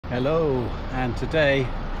Hello, and today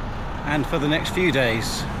and for the next few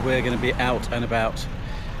days we're going to be out and about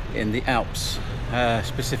in the Alps,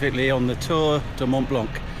 specifically on the Tour du Mont Blanc.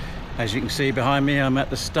 As you can see behind me, I'm at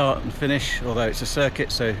the start and finish, although it's a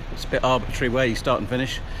circuit so it's a bit arbitrary where you start and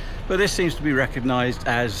finish, but this seems to be recognised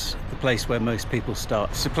as the place where most people start.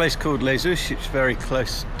 It's a place called Les Houches. It's very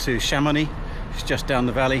close to Chamonix. It's just down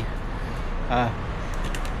the valley.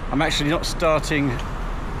 I'm actually not starting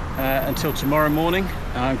until tomorrow morning.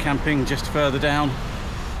 I'm camping just further down,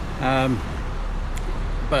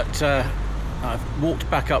 but I've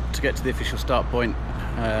walked back up to get to the official start point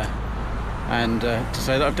and to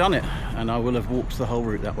say that I've done it, and I will have walked the whole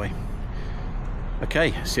route that way.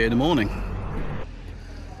 Okay, see you in the morning.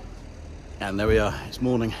 And there we are, it's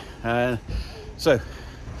morning. So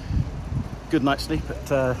good night's sleep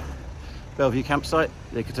at Bellevue campsite.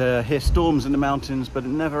 You could hear storms in the mountains, but it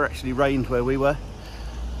never actually rained where we were.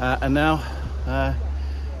 And now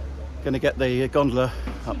going to get the gondola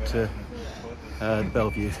up to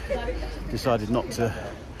Bellevue. Decided not to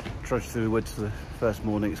trudge through the woods for the first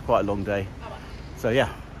morning. It's quite a long day. So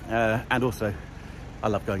yeah, and also I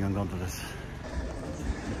love going on gondolas.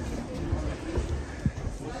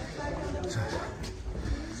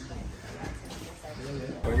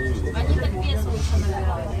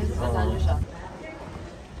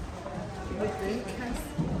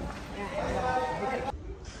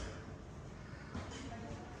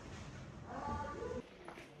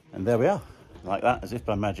 And there we are, like that, as if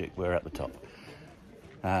by magic, we're at the top.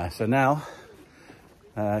 So now,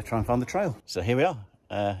 try and find the trail. So here we are,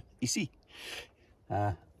 ici,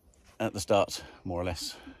 at the start, more or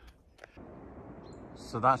less.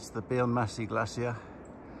 So that's the Balme glacier,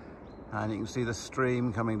 and you can see the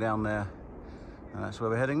stream coming down there, and that's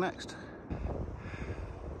where we're heading next.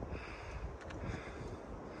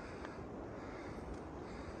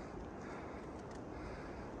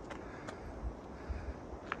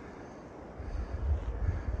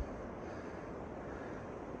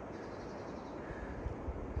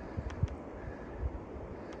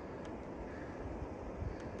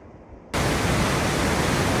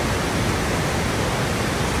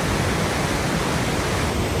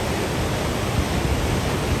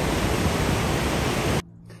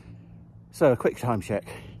 So a quick time check.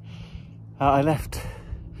 I left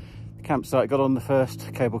the campsite, got on the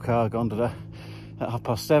first cable car gondola at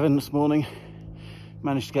 7:30 this morning.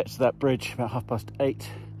 Managed to get to that bridge about 8:30.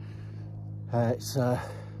 It's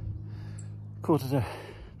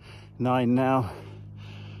 9:15 now.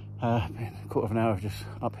 A quarter of an hour just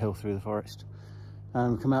uphill through the forest.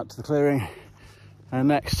 Come out to the clearing, and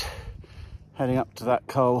next heading up to that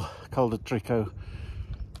Col de Tricot.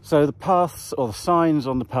 So the paths, or the signs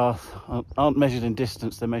on the path, aren't measured in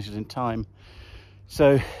distance, they're measured in time.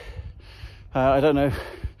 So I don't know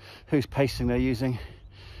whose pacing they're using.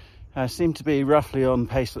 Seem to be roughly on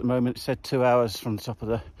pace at the moment. It said 2 hours from the top of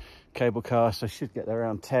the cable car, so I should get there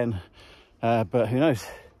around 10, but who knows,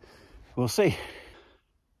 we'll see.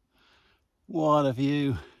 What a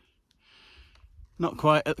view. Not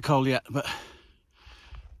quite at the col yet, but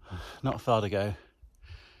not far to go.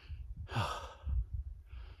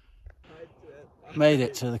 Made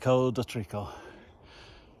it to the Col de Tricot.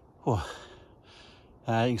 You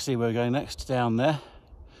can see where we're going next, down there,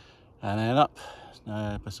 and then up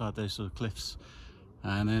beside those sort of cliffs,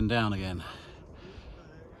 and then down again.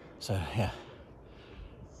 So yeah,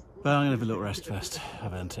 but I'm going to have a little rest first.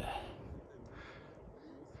 I've earned it.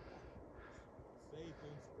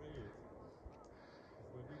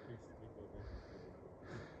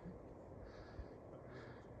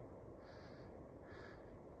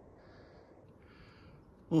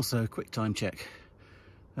 Also, quick time check.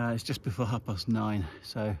 It's just before 9:30,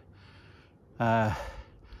 so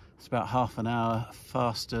it's about half an hour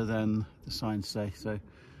faster than the signs say. So,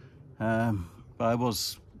 but I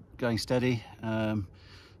was going steady.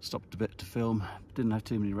 Stopped a bit to film. Didn't have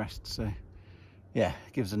too many rests, so yeah,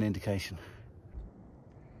 it gives an indication.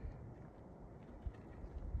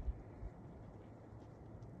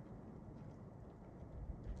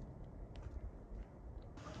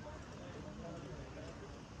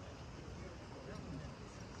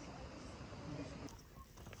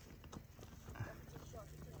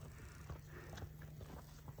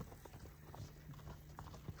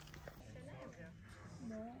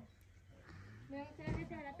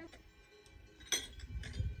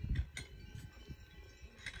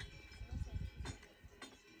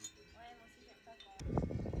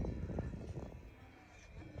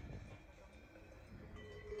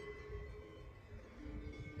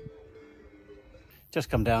 Just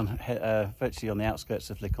come down virtually on the outskirts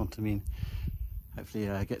of Les Contamines. Hopefully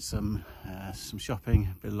get some shopping,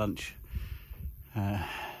 a bit of lunch,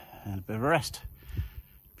 and a bit of a rest.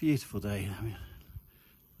 Beautiful day. I mean,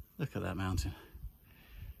 look at that mountain.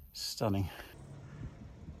 Stunning.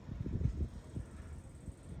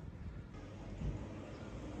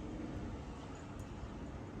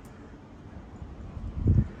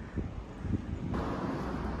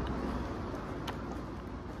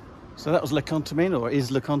 So that was Le Contamine, or is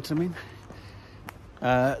Le Contamine.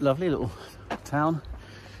 Lovely little town.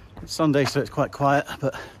 It's Sunday, so it's quite quiet,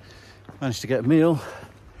 but managed to get a meal.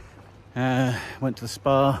 Went to the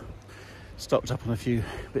spa, stocked up on a few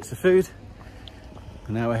bits of food,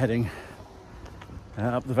 and now we're heading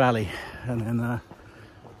up the valley and then up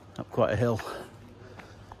quite a hill.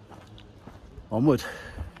 Onward.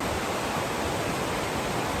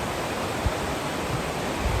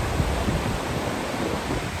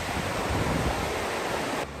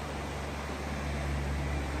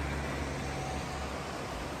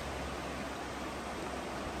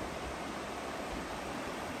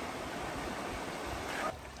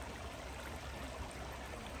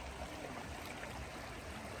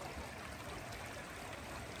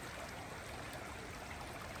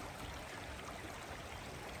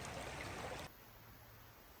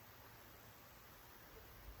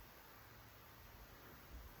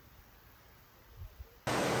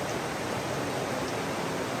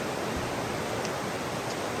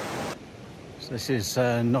 This is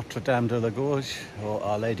Notre Dame de la Gorge, or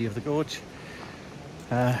Our Lady of the Gorge.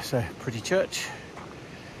 So pretty church.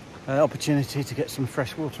 Opportunity to get some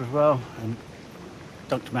fresh water as well, and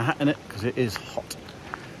dunked my hat in it because it is hot.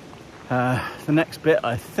 The next bit,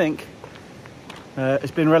 I think,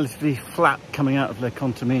 it's been relatively flat coming out of Le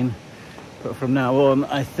Contamine, but from now on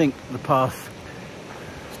I think the path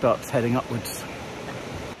starts heading upwards.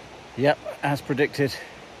 Yep, as predicted.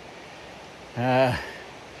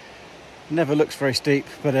 Never looks very steep,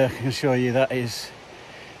 but I can assure you that is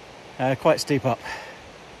quite steep up.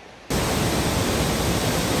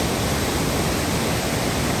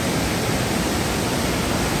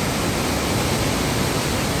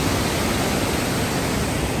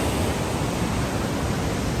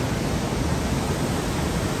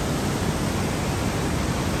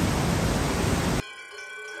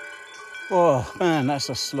 Oh man, that's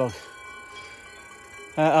a slog.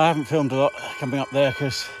 I haven't filmed a lot coming up there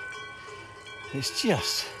because it's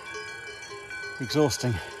just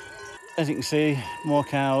exhausting. As you can see, more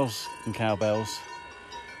cows and cowbells.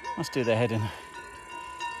 Must do their head in.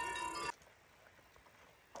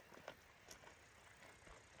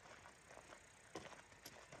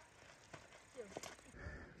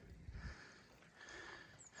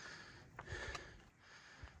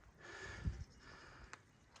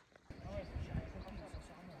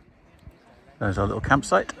 There's our little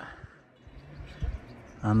campsite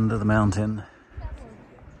under the mountain.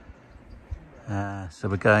 So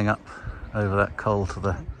we're going up over that col to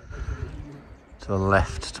the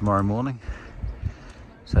left tomorrow morning.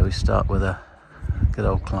 So we start with a good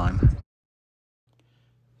old climb.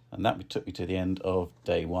 And that took me to the end of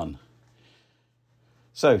day one.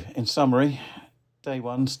 So in summary, day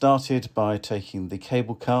one started by taking the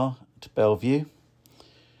cable car to Bellevue,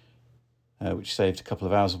 which saved a couple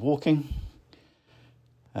of hours of walking.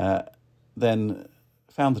 Then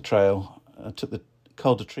found the trail, took the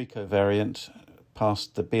Col de Trico variant,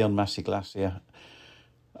 past the Beyond Massey Glacier,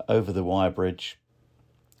 over the wire bridge,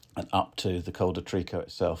 and up to the Col de Trico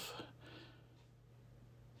itself.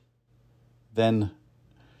 Then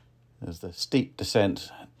there's the steep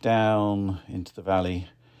descent down into the valley,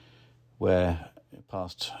 where it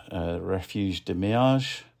passed Refuge de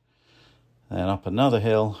Miage, then up another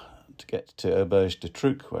hill to get to Auberge de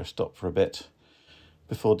Truc, where I stopped for a bit,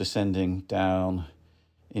 before descending down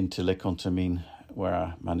into Le Contamine, where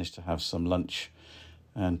I managed to have some lunch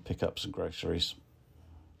and pick up some groceries.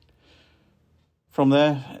 From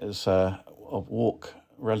there, it's a walk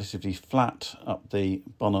relatively flat up the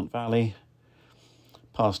Bonnant Valley,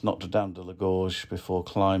 past Notre Dame de la Gorge, before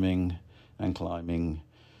climbing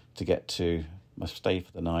to get to my stay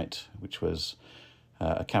for the night, which was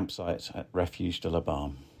a campsite at Refuge de la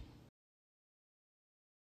Balme.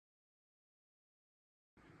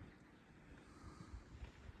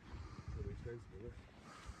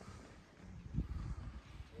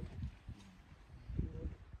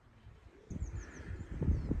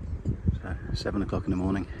 So 7 o'clock in the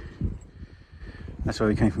morning. That's where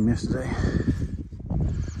we came from yesterday.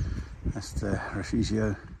 That's the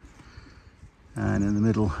Refugio, and in the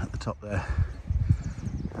middle at the top there,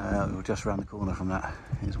 we're just around the corner from that,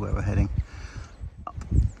 is where we're heading up.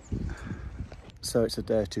 So it's a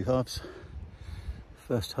day of two halves.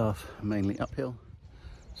 First half mainly uphill,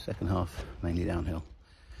 second half mainly downhill,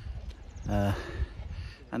 and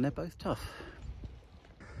they're both tough.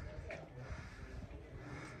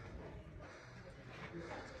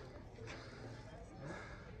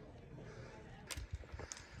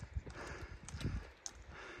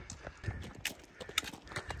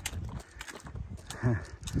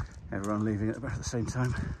 Everyone leaving at about the same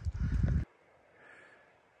time.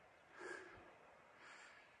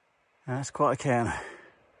 That's quite a cairn.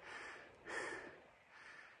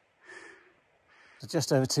 So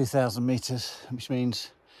just over 2,000 metres, which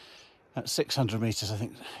means at 600 metres, I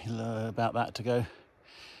think, about that to go.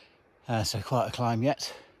 So quite a climb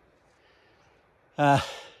yet. When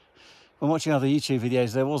watching other YouTube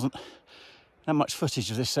videos, there wasn't that much footage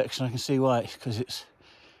of this section. I can see why, because it's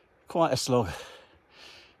quite a slog.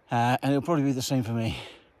 And it'll probably be the same for me.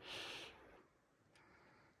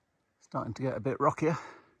 Starting to get a bit rockier.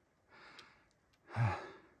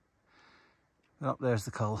 But up there's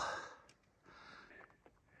the coal.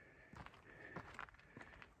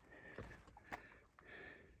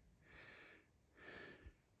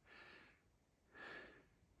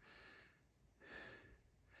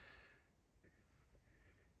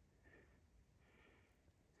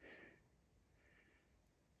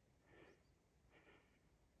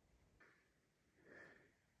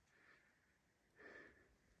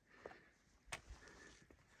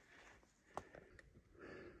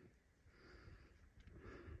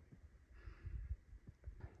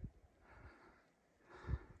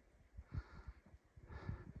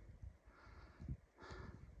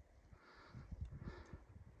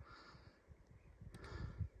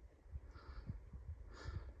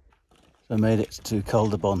 So I made it to Col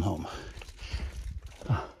de Bonhomme.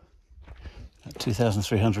 At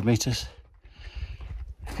 2,300 metres.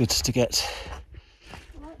 Good to get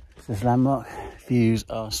this landmark. Views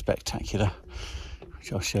are spectacular,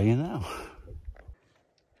 which I'll show you now.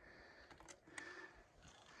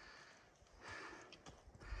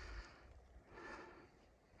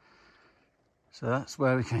 So that's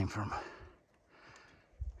where we came from.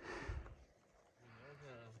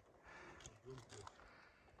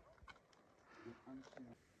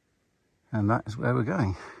 And that is where we're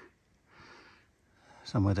going.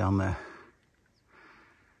 Somewhere down there.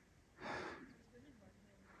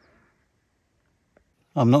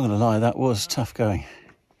 I'm not going to lie, that was tough going.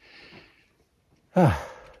 So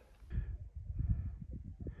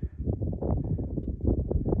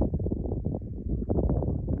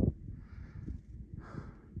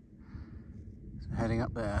heading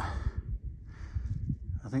up there.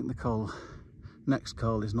 I think the next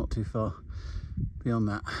col is not too far beyond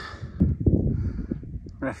that.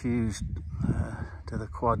 Refuge to the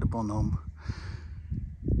Croix de Bonhomme.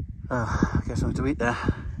 I guess I'm going to eat there.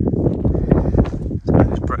 So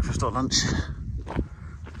maybe it's breakfast or lunch.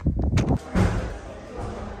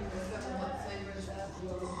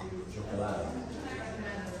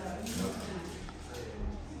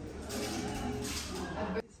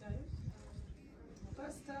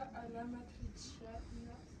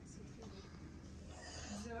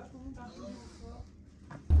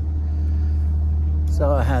 So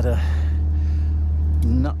I had a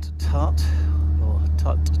nut tart, or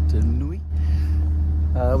tarte de nuit,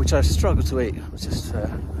 which I struggled to eat. It was just, I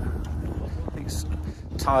think it's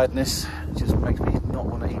tiredness, it just makes me not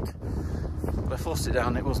want to eat. But I forced it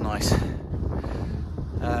down, it was nice.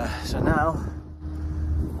 So now,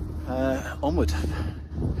 onward.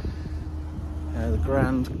 The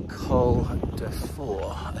Grand Col de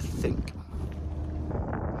Four, I think.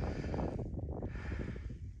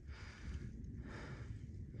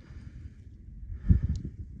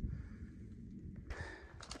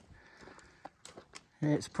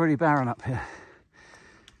 It's pretty barren up here.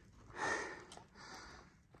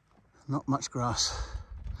 Not much grass.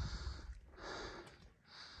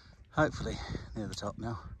 Hopefully near the top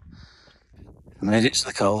now. I made it to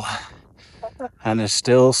the col, and there's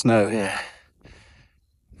still snow here.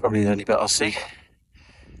 Probably the only bit I'll see.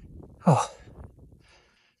 Oh,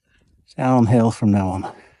 downhill from now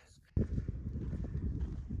on.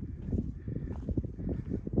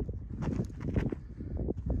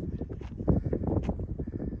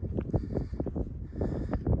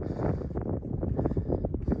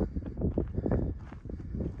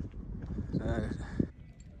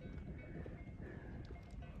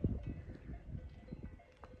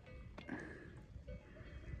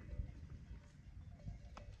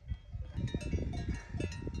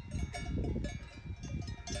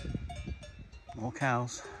 More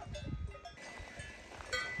cows.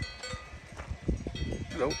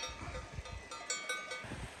 Hello.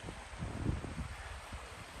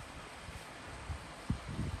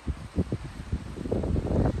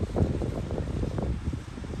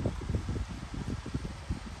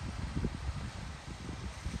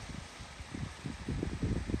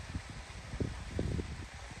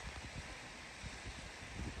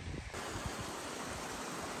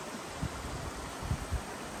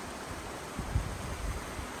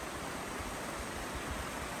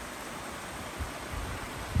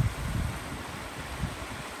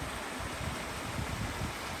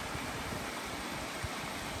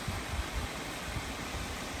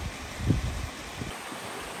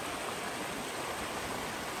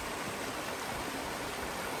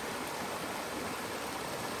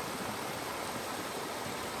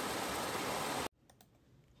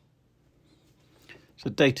 So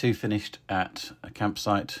day 2 finished at a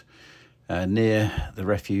campsite near the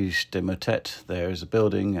Refuge de Mottet. There is a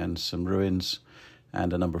building and some ruins,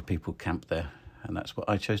 and a number of people camp there, and that's what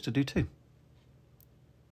I chose to do too.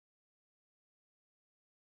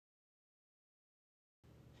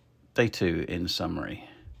 Day 2 in summary.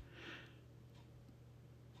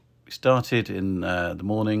 We started in the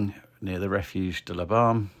morning near the Refuge de la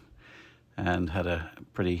Balme and had a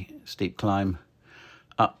pretty steep climb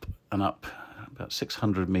up and up, about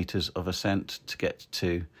 600 metres of ascent to get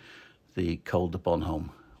to the Col de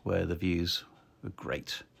Bonhomme, where the views were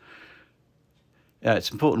great.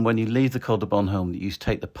 It's important when you leave the Col de Bonhomme that you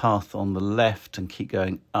take the path on the left and keep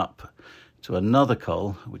going up to another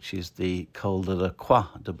col, which is the Col de la Croix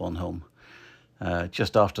de Bonhomme.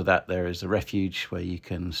 Just after that there is a refuge where you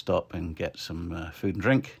can stop and get some food and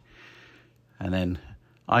drink. And then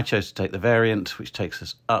I chose to take the variant, which takes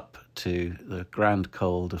us up to the Grand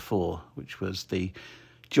Col de Four, which was the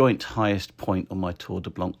joint highest point on my Tour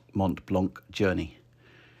du Mont Blanc journey.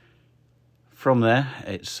 From there,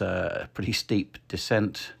 it's a pretty steep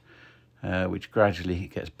descent, which gradually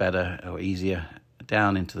gets better or easier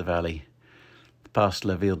down into the valley, past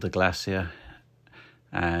La Ville de Glaciers,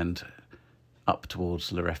 and up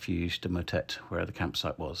towards Le Refuge de Mottet, where the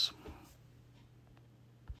campsite was.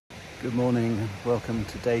 Good morning, welcome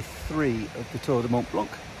to day 3 of the Tour du Mont Blanc.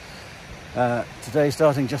 Today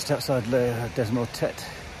starting just outside Le des Mottet,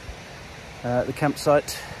 the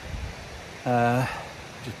campsite,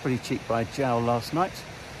 which was pretty cheap by Jowl last night.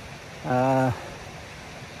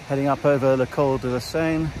 Heading up over Le Col de la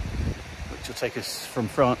Seine, which will take us from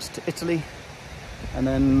France to Italy, and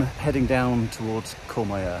then heading down towards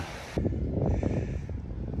Courmayeur.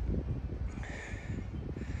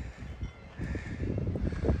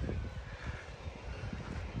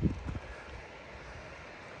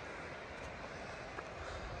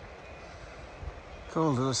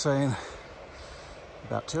 Col de la Seine,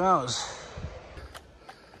 about 2 hours.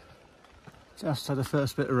 Just had a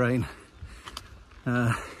first bit of rain.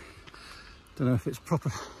 Don't know if it's proper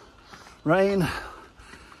rain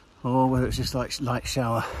or whether it's just like light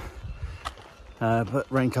shower, but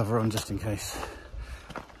rain cover on just in case.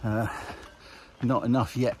 Not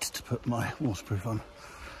enough yet to put my waterproof on.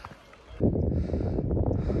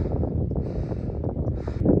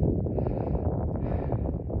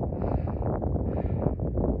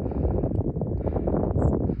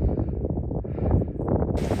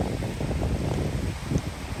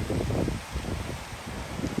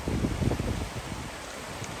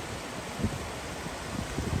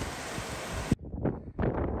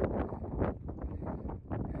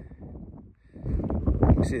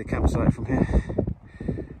 See the campsite from here,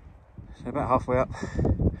 so about halfway up.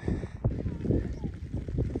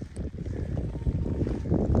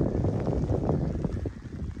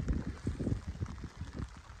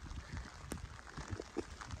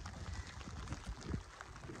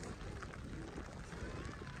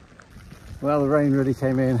 Well, the rain really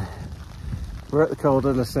came in. We're at the Col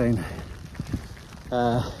de la Seine.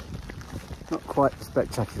 Not quite the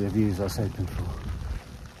spectacular views I was hoping for.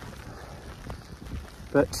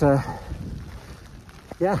 But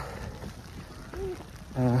yeah,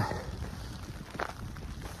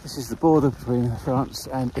 this is the border between France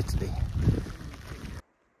and Italy.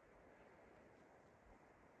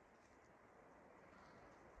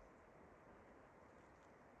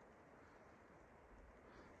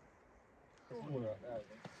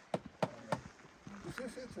 Is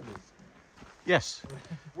this Italy? Yes.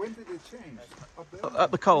 When did it change? Up there?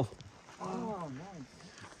 At the Col. Oh, nice.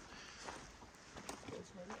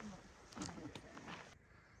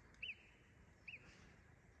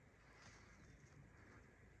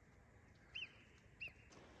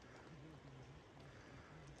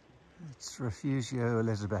 It's Refugio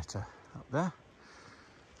Elisabetta up there.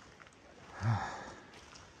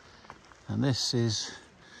 And this is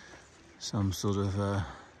some sort of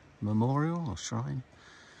memorial or shrine.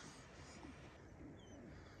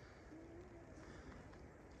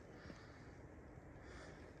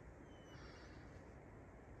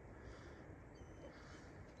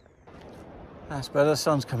 That's better, the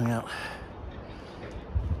sun's coming out,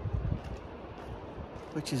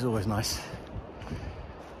 which is always nice.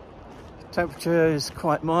 Temperature is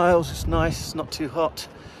quite mild, it's nice, it's not too hot.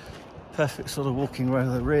 Perfect sort of walking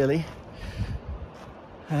weather, really.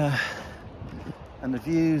 And the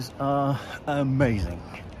views are amazing.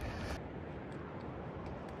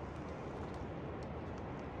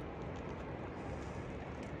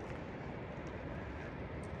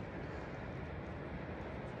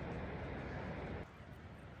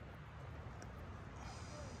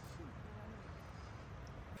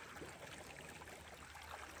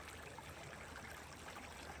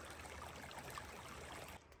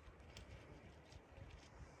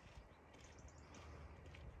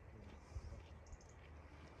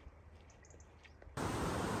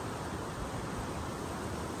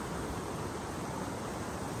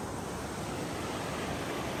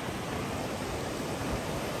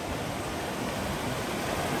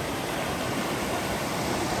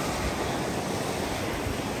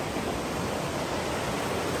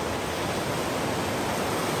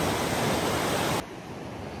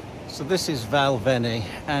 So this is Balme,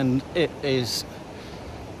 and it is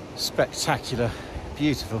spectacular,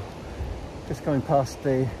 beautiful. Just going past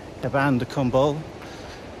the Cabane de Combol,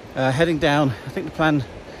 heading down. I think the plan,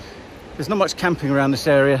 there's not much camping around this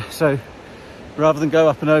area, so rather than go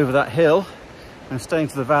up and over that hill, I'm staying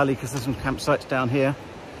to the valley because there's some campsites down here,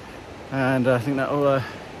 and I think that will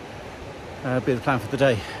be the plan for the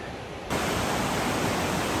day.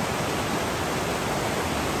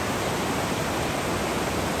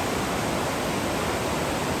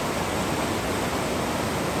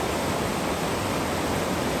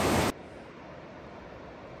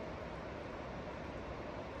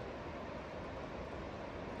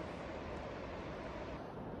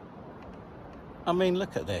 I mean,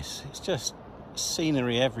 look at this. It's just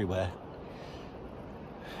scenery everywhere.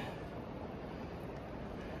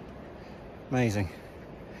 Amazing.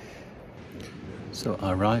 So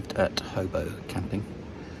I arrived at Hobo camping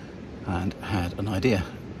and had an idea.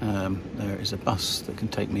 There is a bus that can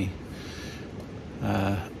take me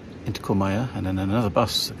into Courmayeur, and then another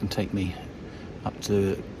bus that can take me up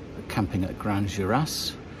to camping at Grand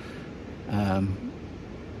Juras.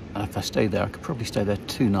 If I stay there, I could probably stay there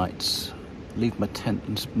 2 nights, leave my tent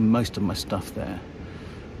and most of my stuff there,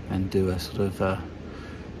 and do a sort of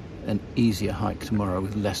an easier hike tomorrow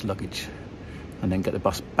with less luggage, and then get the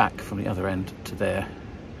bus back from the other end to there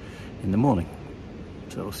in the morning.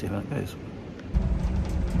 So we'll see how that goes.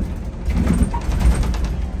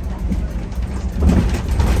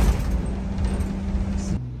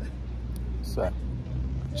 So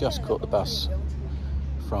just caught the bus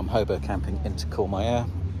from Hobo camping into Courmayeur,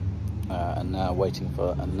 and now waiting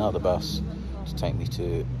for another bus to take me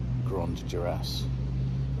to Grand Juras.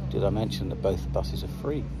 Did I mention that both buses are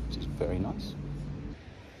free, which is very nice.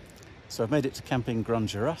 So I've made it to camping Grand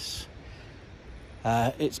Juras.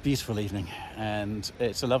 It's a beautiful evening and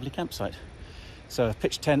it's a lovely campsite. So I've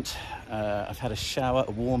pitched tent, I've had a shower,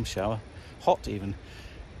 a warm shower, hot even.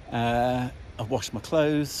 I've washed my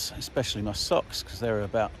clothes, especially my socks, because they're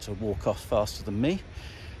about to walk off faster than me.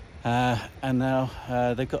 And now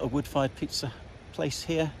they've got a wood-fired pizza place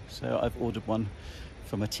here, so I've ordered one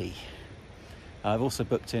for my tea. I've also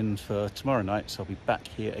booked in for tomorrow night, so I'll be back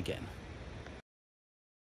here again.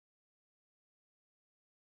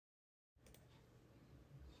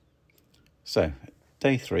 So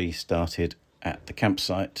day 3 started at the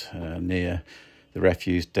campsite near the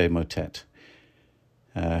Refuge de Mottet.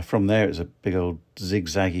 From there it's a big old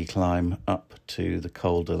zigzaggy climb up to the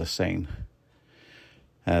Col de la Seine.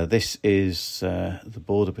 This is the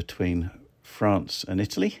border between France and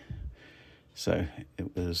Italy. So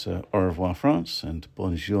it was au revoir France and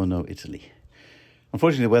buongiorno Italy.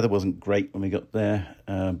 Unfortunately the weather wasn't great when we got there,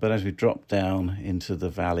 but as we dropped down into the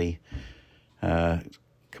valley,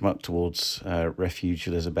 come up towards Refuge,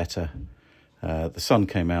 there's a better. The sun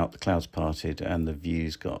came out, the clouds parted, and the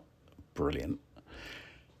views got brilliant.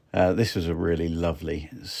 This was a really lovely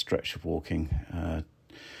stretch of walking,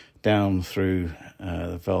 down through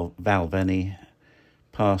Balme,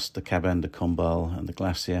 past the Cabane de Combol and the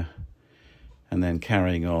glacier, and then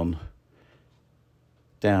carrying on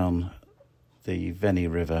down the Veni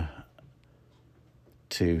River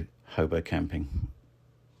to Hobo camping.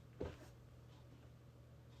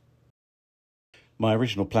 My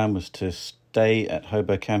original plan was to stay at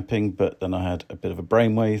Hobo camping, but then I had a bit of a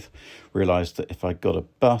brainwave, realised that if I got a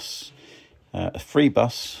bus, a free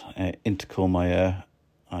bus into Courmayeur,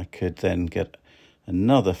 I could then get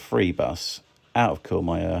another free bus out of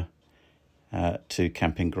Courmayeur to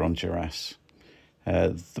camping Grand Juras.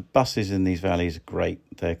 The buses in these valleys are great.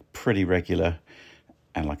 They're pretty regular,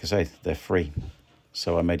 and like I say, they're free.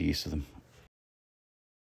 So I made use of them.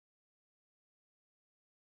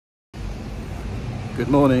 Good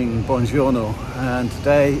morning, buongiorno, and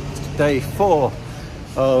today is day 4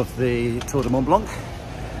 of the Tour du Mont Blanc.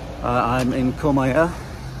 I'm in Courmayeur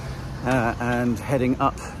and heading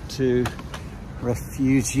up to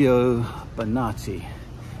Refugio Bonatti.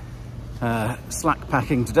 Slack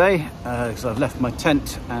packing today because I've left my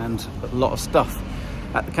tent and a lot of stuff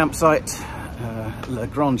at the campsite, Le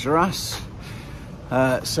Grand Juras.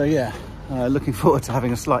 So yeah, looking forward to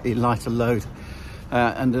having a slightly lighter load.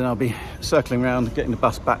 And then I'll be circling around, getting the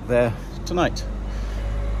bus back there tonight.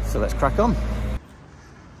 So let's crack on.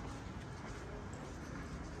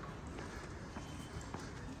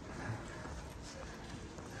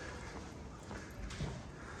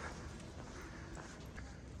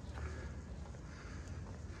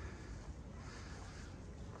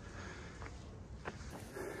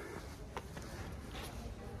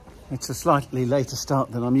 It's a slightly later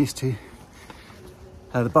start than I'm used to.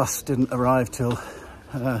 The bus didn't arrive till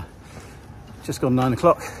just gone 9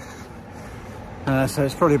 o'clock. So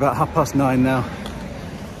it's probably about 9:30 now,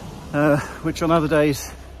 which on other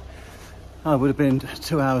days I would have been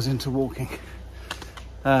 2 hours into walking.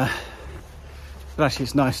 But actually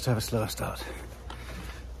it's nice to have a slower start.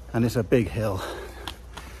 And it's a big hill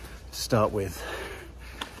to start with,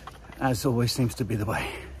 as always seems to be the way.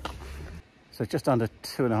 So just under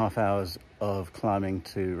 2.5 hours of climbing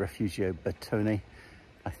to Refuge Bertone.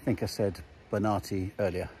 I think I said Bonati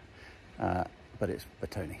earlier, but it's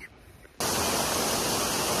Bertone.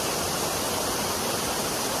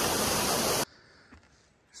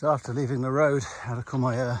 So after leaving the road out of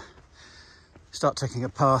Courmayeur, start taking a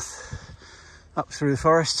path up through the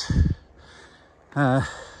forest. It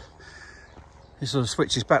sort of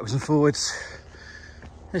switches backwards and forwards.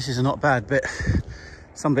 This is a not bad bit.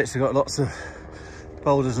 Some bits have got lots of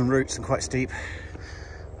boulders and roots and quite steep,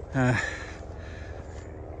 but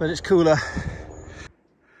it's cooler.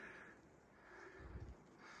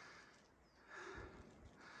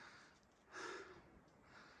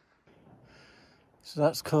 So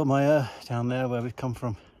that's Courmayeur down there where we've come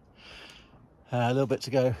from. A little bit to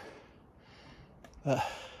go, but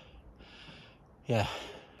yeah,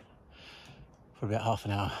 probably about half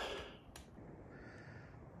an hour.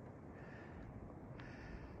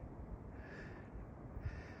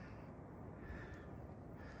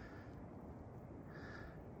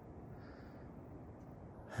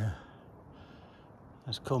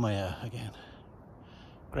 There's Courmayeur again.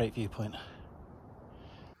 Great viewpoint.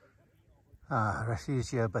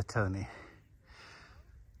 Refuge Bertone.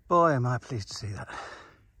 Boy, am I pleased to see that.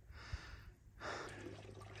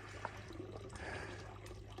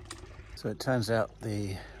 So it turns out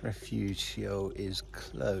the Refuge is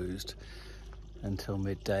closed until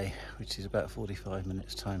midday, which is about 45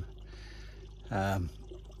 minutes time. So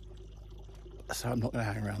I'm not going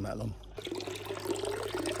to hang around that long.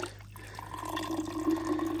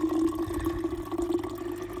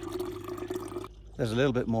 There's a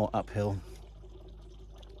little bit more uphill,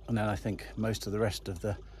 and then I think most of the rest of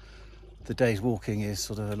the day's walking is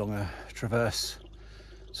sort of along a traverse,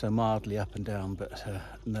 so mildly up and down, but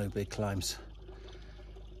no big climbs,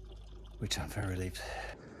 which I'm very relieved.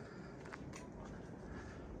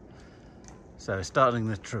 So starting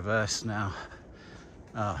the traverse now,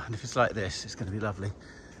 and if it's like this, it's going to be lovely.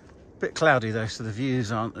 Bit cloudy though, so the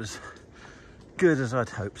views aren't as good as I'd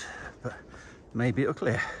hoped, but maybe it'll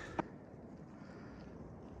clear.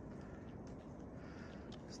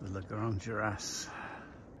 The Grande Jurasse.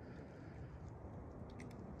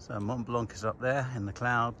 So Mont Blanc is up there in the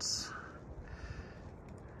clouds.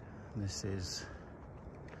 This is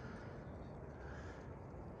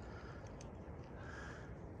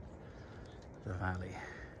the valley.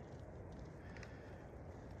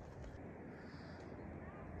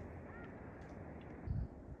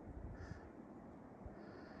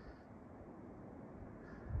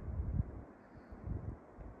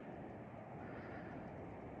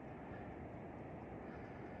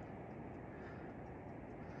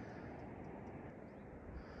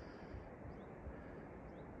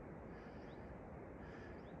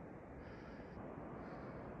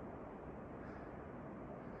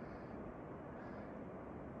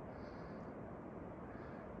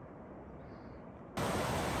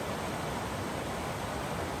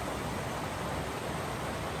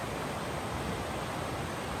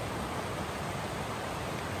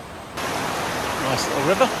 Nice little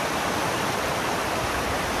river.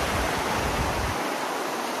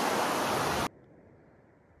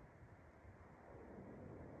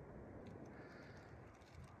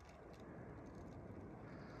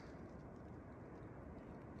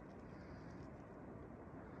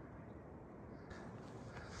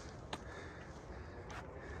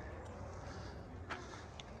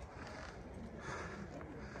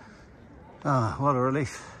 Ah, what a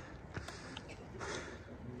relief.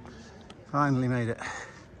 Finally made it.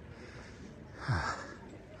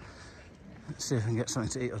 Let's see if I can get something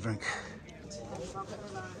to eat or drink.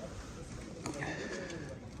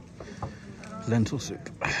 Lentil soup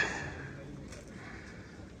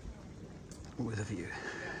with a view.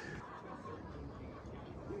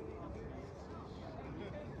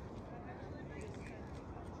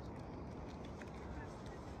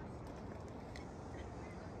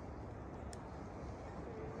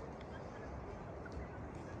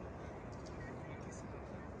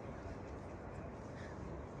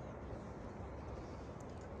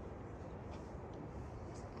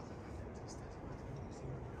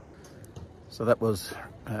 So that was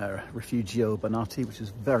Refuge Bonati, which is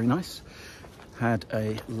very nice. Had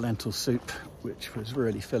a lentil soup, which was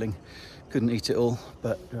really filling. Couldn't eat it all,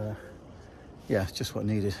 but yeah, just what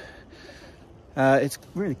needed. It's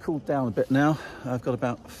really cooled down a bit now. I've got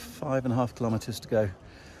about 5.5 kilometres to go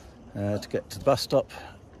to get to the bus stop,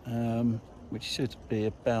 which should be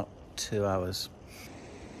about 2 hours.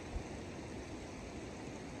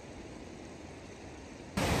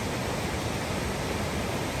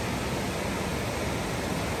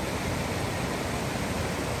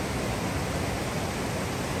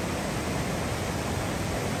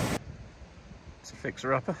 It's a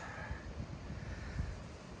fixer-upper.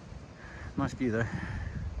 Nice view though.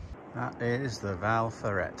 That is the Val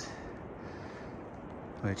Ferret,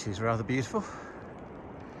 which is rather beautiful.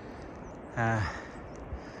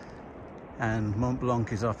 And Mont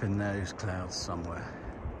Blanc is up in those clouds somewhere.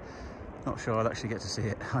 Not sure I'll actually get to see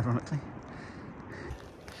it, ironically.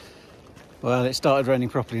 Well, it started raining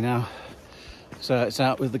properly now, so it's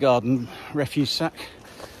out with the garden refuge sack,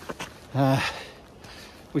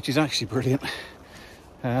 which is actually brilliant.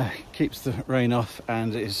 Keeps the rain off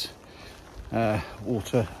and is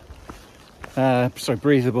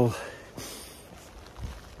breathable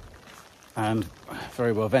and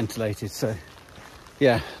very well ventilated. So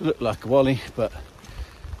yeah, looked like a wally, but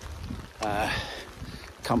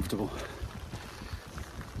comfortable.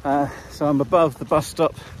 So I'm above the bus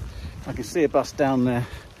stop. I can see a bus down there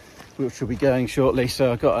which will be going shortly,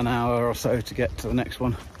 so I've got an hour or so to get to the next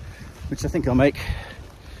one, which I think I'll make.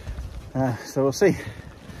 So we'll see.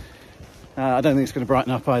 I don't think it's going to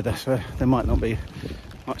brighten up either, so there might not be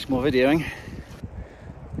much more videoing.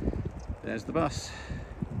 There's the bus.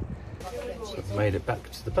 So I've made it back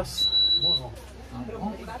to the bus.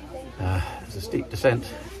 There's a steep descent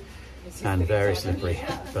and very slippery,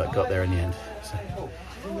 but got there in the end. So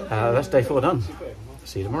that's day 4 done.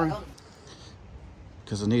 See you tomorrow.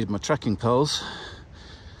 Because I needed my trekking poles,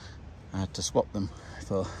 I had to swap them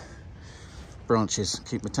for branches,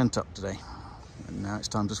 keep my tent up today. And now it's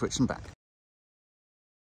time to switch them back.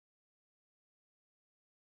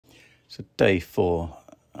 So day 4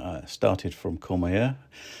 started from Courmayeur.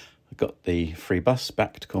 I got the free bus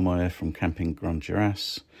back to Courmayeur from Camping Grand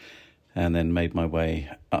Jurasse, and then made my way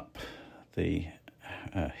up the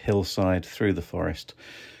hillside through the forest,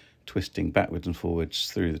 twisting backwards and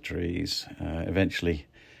forwards through the trees, eventually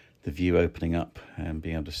the view opening up and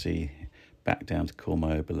being able to see back down to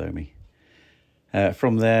Courmayeur below me.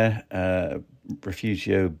 From there,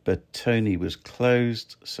 Refugio Bertoni was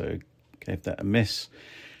closed, so gave that a miss,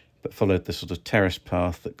 but followed the sort of terrace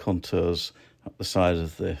path that contours up the side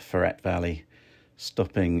of the Ferret Valley,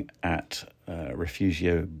 stopping at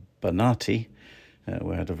Refugio Bonati,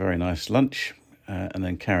 where I had a very nice lunch, and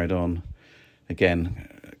then carried on again,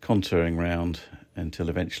 contouring round until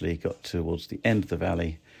eventually got towards the end of the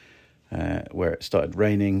valley, where it started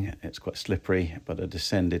raining. It's quite slippery, but I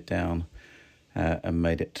descended down and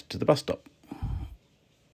made it to the bus stop.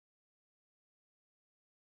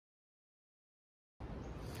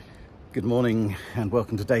 Good morning and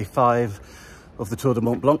welcome to day 5 of the Tour du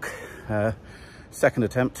Mont Blanc. Second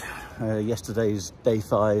attempt. Yesterday's day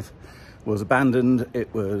 5 was abandoned.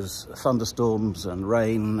 It was thunderstorms and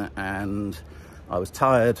rain and I was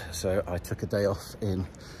tired, so I took a day off in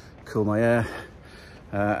Courmayeur.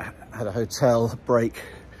 Had a hotel break.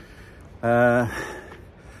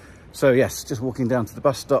 So yes, just walking down to the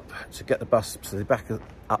bus stop to get the bus to the back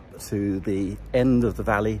up to the end of the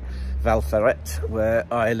valley, Val Ferret, where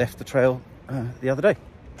I left the trail the other day.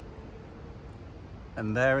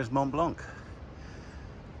 And there is Mont Blanc,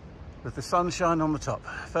 with the sunshine on the top.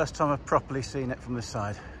 First time I've properly seen it from this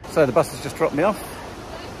side. So the bus has just dropped me off.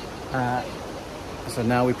 So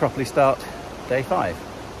now we properly start day 5.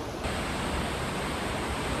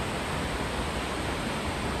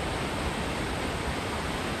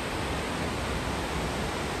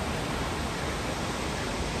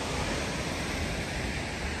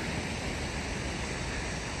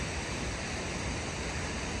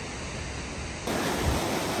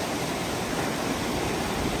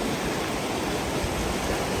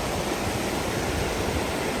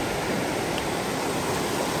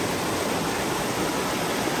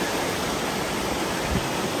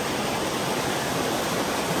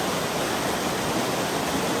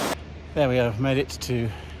 There we are, made it to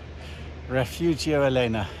Refugio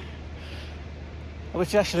Elena, which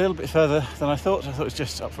is actually a little bit further than I thought. I thought it was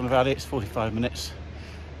just up from the valley. It's 45 minutes.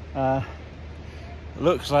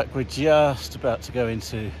 Looks like we're just about to go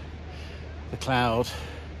into the cloud,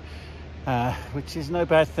 which is no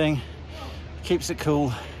bad thing. Keeps it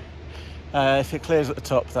cool. If it clears at the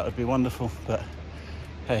top, that would be wonderful, but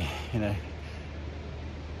hey, you know,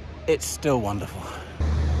 it's still wonderful.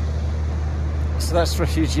 So that's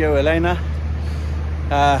Refugio Elena,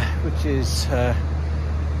 which is,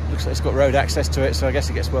 looks like it's got road access to it, so I guess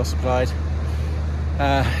it gets well supplied.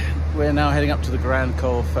 We're now heading up to the Grand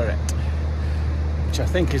Col Ferret, which I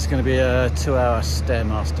think is going to be a 2-hour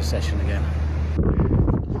Stairmaster session again.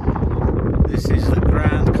 This is the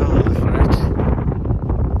Grand Col Ferret.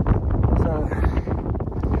 So,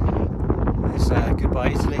 it's goodbye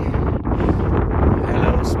Italy,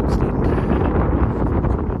 hello Switzerland.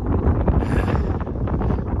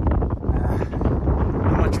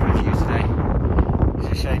 Not much of a view today,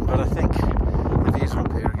 it's a shame, but I think the views are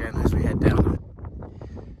up here again as we head down.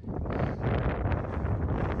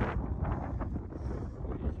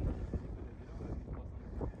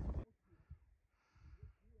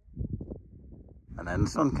 And then the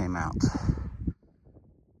sun came out.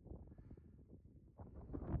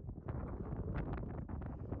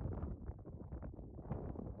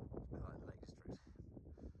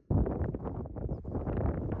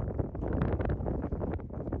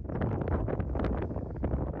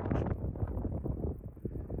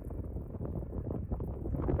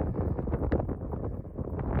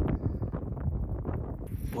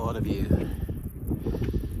 What a view.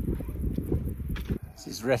 This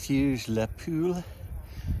is Refuge, La Poule.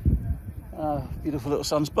 Beautiful little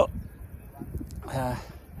sunspot. I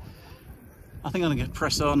think I'm going to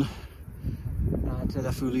press on to La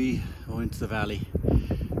Folie or into the valley.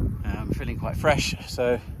 I'm feeling quite fresh,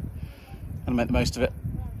 so I'm going to make the most of it.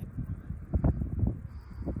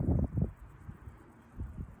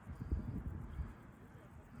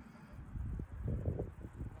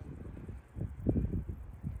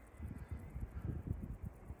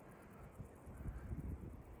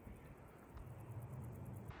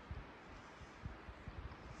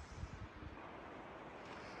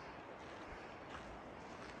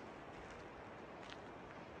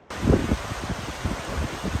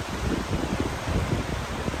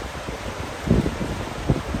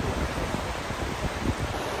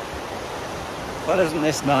 Well, isn't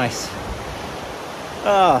this nice?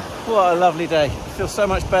 Ah, what a lovely day. Feels so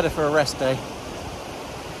much better for a rest day.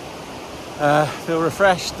 Feel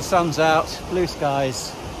refreshed, the sun's out, blue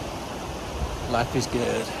skies. Life is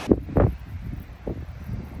good.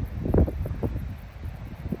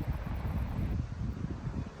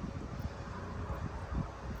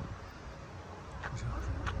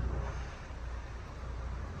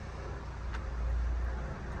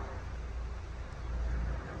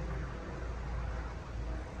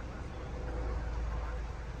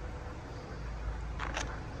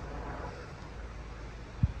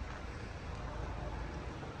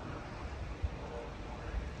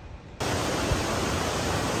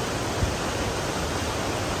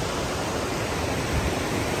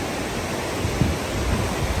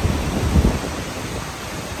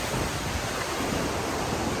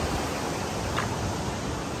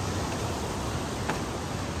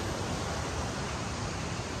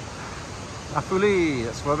 La Folie,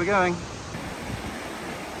 that's where we're going.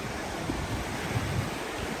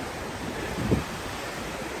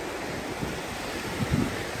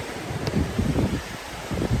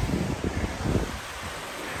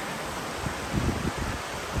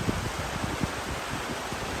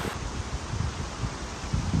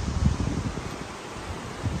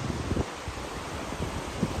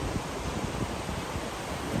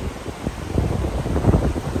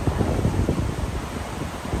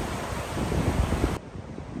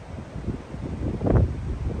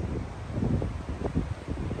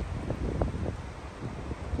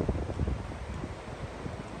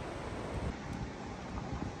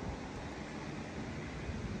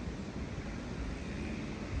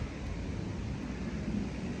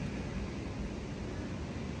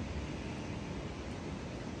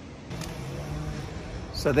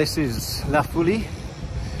 So this is La Folie.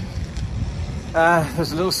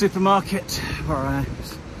 There's a little supermarket where I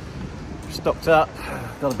stocked up,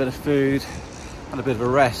 got a bit of food, had a bit of a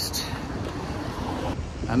rest.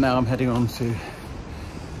 And now I'm heading on to, I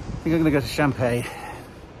think I'm going to go to Champagne.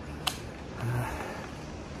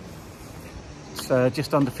 It's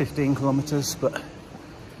just under 15 kilometers, but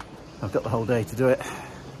I've got the whole day to do it.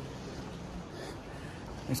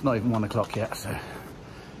 It's not even 1 o'clock yet, so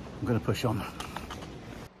I'm going to push on.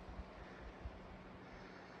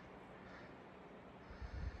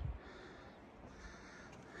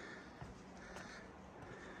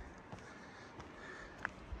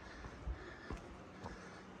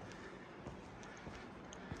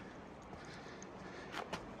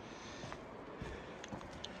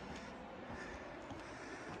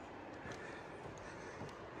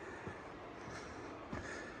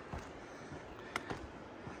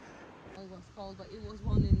 Cold, but it was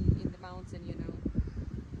one in the mountain, you know.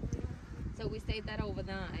 So we stayed there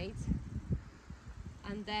overnight,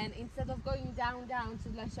 and then instead of going down to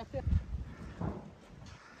La Chapelle,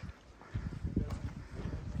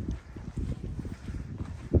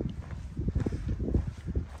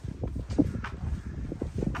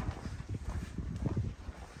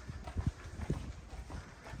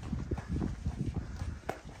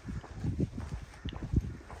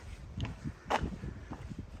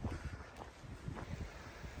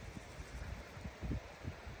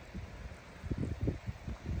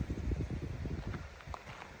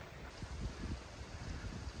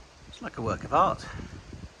 Like a work of art.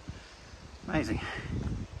 Amazing.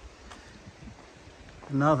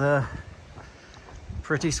 Another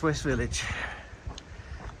pretty Swiss village.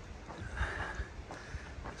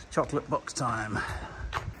 It's chocolate box time.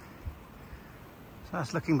 So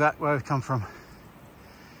that's looking back where we've come from.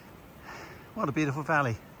 What a beautiful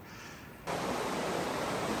valley.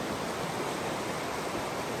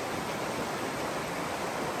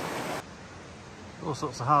 All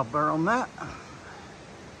sorts of harbour on that.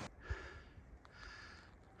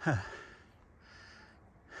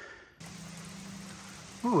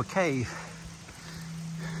 Ooh, a cave.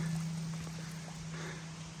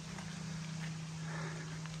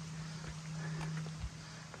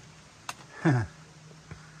 There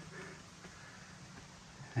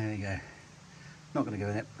you go. Not going to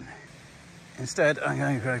go in it. Instead, I'm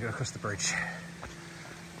going to go across the bridge.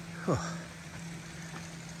 Oh.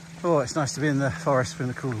 Oh, it's nice to be in the forest in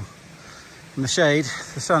the cool. In the shade,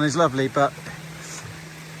 the sun is lovely, but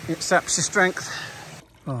it saps your strength.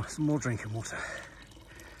 Oh, some more drinking water.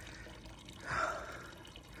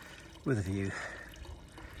 With a view.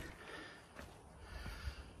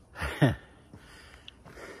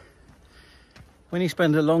 When you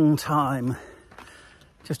spend a long time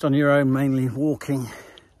just on your own, mainly walking,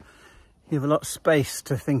 you have a lot of space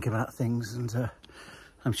to think about things, and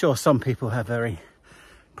I'm sure some people have very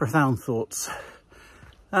profound thoughts,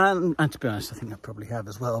 and to be honest, I think I probably have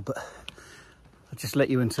as well, but I'll just let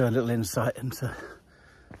you into a little insight into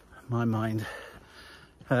my mind.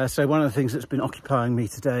 So one of the things that's been occupying me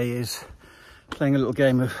today is playing a little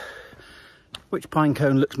game of which pine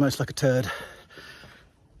cone looks most like a turd.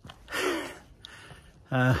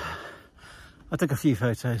 I took a few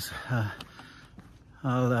photos.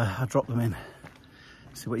 I'll drop them in,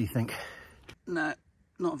 see what you think. No,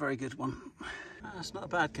 not a very good one. That's not a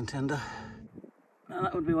bad contender. No,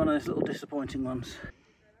 that would be one of those little disappointing ones.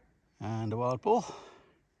 And a wild boar.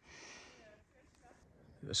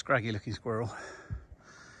 A scraggy looking squirrel.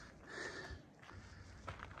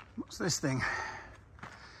 What's this thing?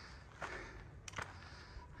 I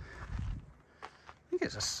think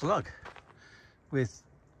it's a slug with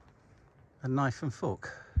a knife and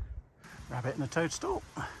fork. Rabbit and a toadstool.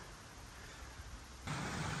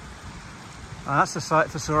 That's a sight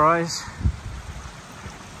for sore eyes.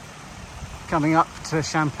 Coming up to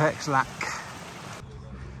Champex Lac.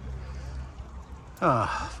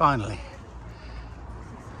 Ah, oh, finally.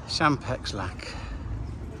 Champex Lac.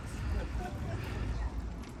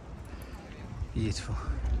 Beautiful.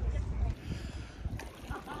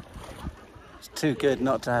 It's too good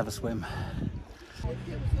not to have a swim.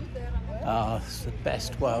 Ah, oh, it's the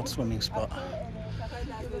best wild swimming spot.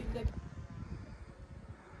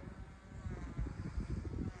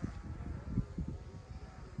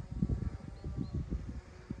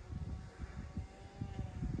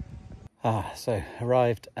 So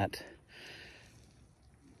arrived at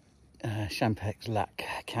Champex Lac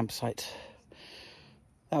campsite.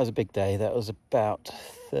 That was a big day. That was about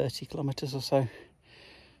 30 kilometers or so.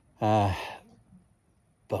 But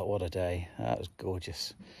what a day. That was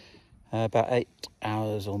gorgeous. About 8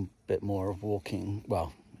 hours or a bit more of walking,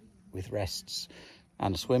 well, with rests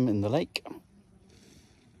and a swim in the lake.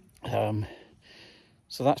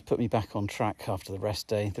 So that's put me back on track after the rest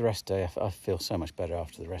day. The rest day, I feel so much better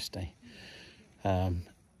after the rest day.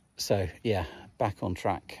 So yeah, back on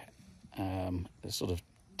track. Sort of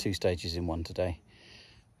 2 stages in one today.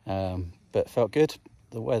 But felt good.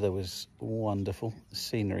 The weather was wonderful. The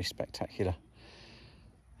scenery spectacular.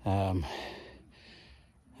 And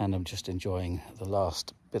I'm just enjoying the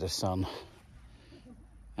last bit of sun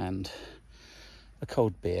and a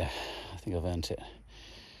cold beer. I think I've earned it.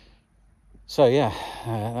 So yeah,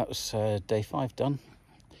 that was day 5 done.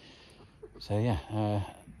 So yeah,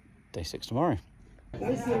 day 6 tomorrow.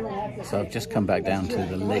 So I've just come back down to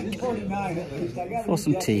the lake for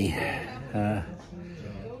some tea. I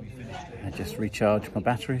just recharged my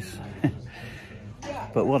batteries.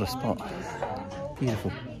 But what a spot.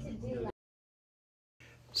 Beautiful.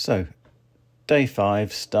 So, day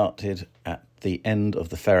 5 started at the end of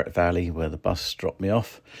the Ferret Valley where the bus dropped me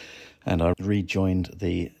off, and I rejoined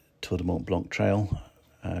the Tour du Mont Blanc trail,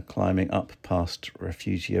 climbing up past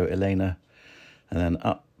Refuge Elena, and then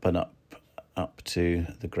up and up to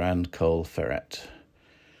the Grand Col Ferret,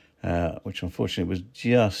 which unfortunately was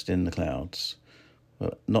just in the clouds.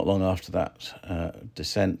 But not long after that,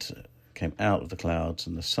 descent came out of the clouds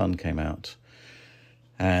and the sun came out,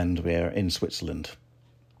 and we're in Switzerland.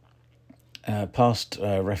 Past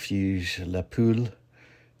Refuge La Poule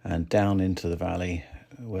and down into the valley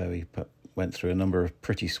where we went through a number of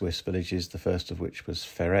pretty Swiss villages, the first of which was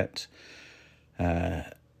Ferret,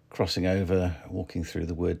 crossing over, walking through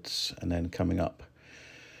the woods, and then coming up,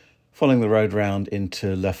 following the road round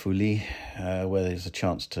into La Foulie, where there's a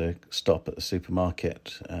chance to stop at the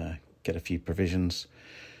supermarket, get a few provisions,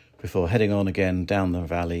 before heading on again down the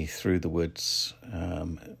valley through the woods,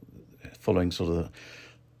 following sort of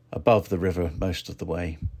above the river most of the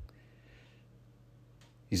way.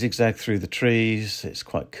 You zigzag through the trees, it's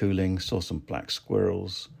quite cooling, saw some black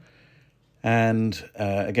squirrels, and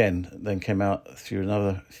again, then came out through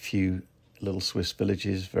another few little Swiss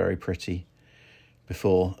villages, very pretty,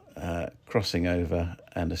 before crossing over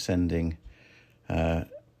and ascending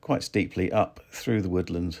quite steeply up through the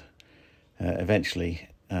woodland, eventually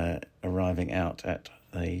arriving out at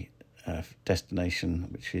a destination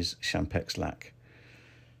which is Champex-Lac.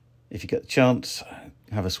 If you get the chance,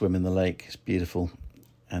 have a swim in the lake, it's beautiful,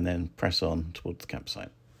 and then press on towards the campsite.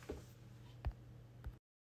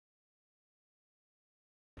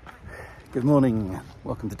 Good morning,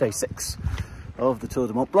 welcome to day 6 of the Tour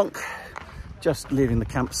du Mont Blanc. Just leaving the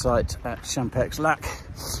campsite at Champex-Lac.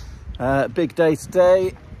 Big day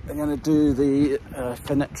today. I'm going to do the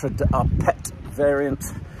Fenêtre d'Arpet variant,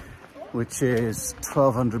 which is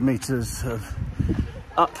 1,200 meters of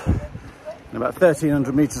up and about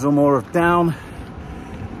 1,300 meters or more of down.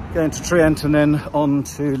 Going to Trient and then on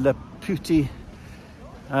to Le Puty,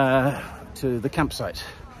 to the campsite.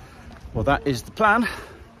 Well, that is the plan.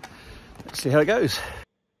 Let's see how it goes.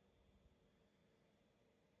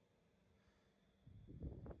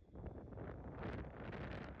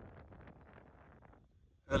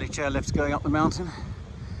 Early chairlifts going up the mountain.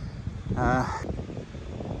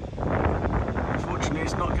 Unfortunately,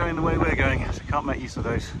 it's not going the way we're going, so can't make use of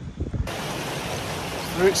those.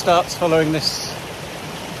 The route starts following this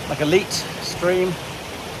like a leat stream.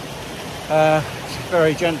 It's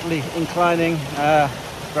very gently inclining.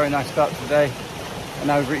 Very nice start to the day. And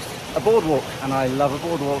now we've reached a boardwalk, and I love a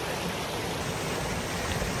boardwalk.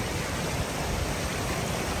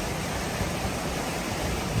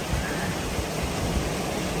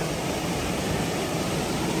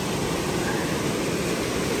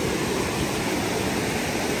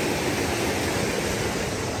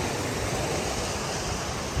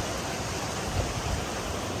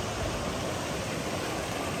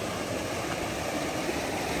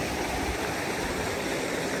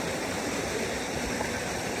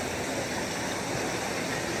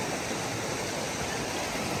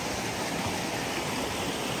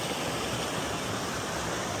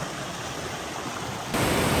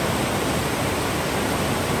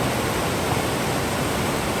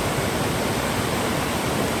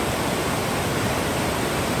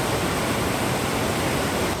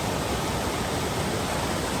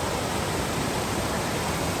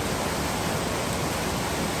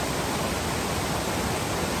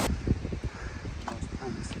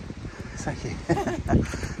 Thank you.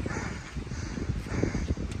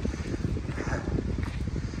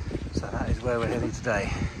 So that is where we're heading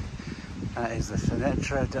today. That is the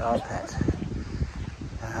Fenêtre d'Arpet.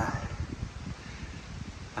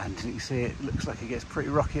 And you can see it looks like it gets pretty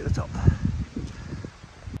rocky at the top.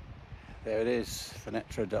 There it is,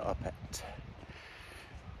 Fenêtre d'Arpet.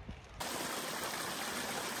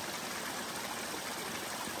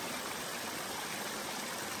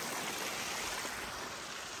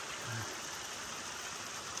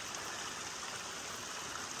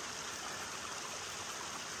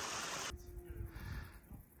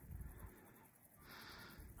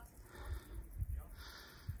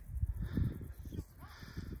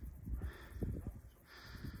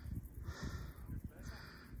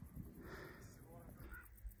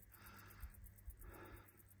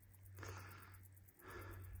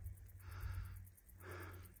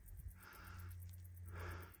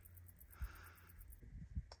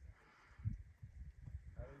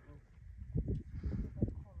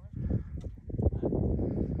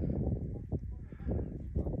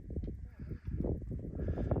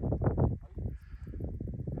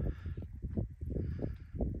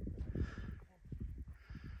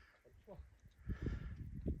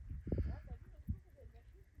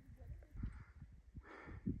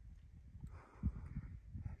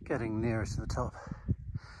 Getting nearer to the top.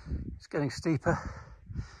 It's getting steeper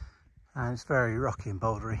and it's very rocky and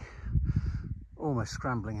bouldery, almost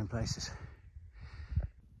scrambling in places.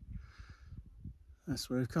 That's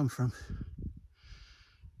where we've come from.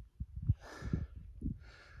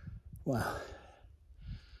 Wow.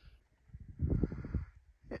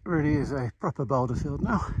 It really is a proper boulder field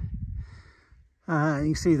now.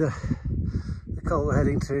 You can see the col we're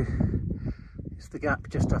heading to. It's the gap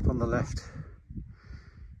just up on the left.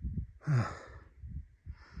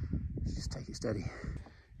 Just take it steady.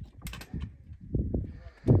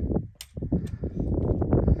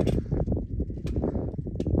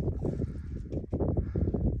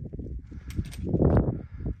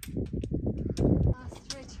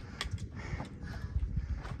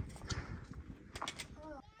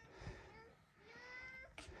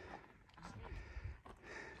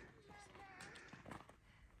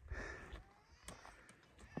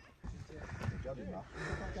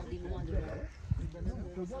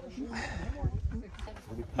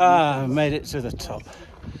 Ah, made it to the top.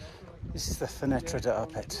 This is the Fenêtre de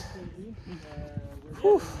Arpet.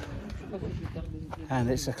 Whew. And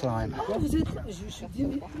it's a climb. There's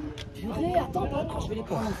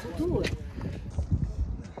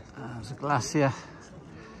a glacier.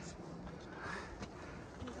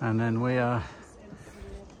 And then we are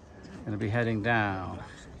going to be heading down.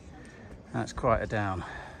 That's quite a down.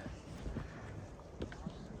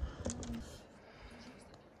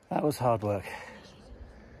 That was hard work.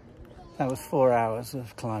 That was 4 hours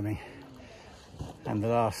of climbing. And the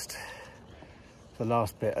last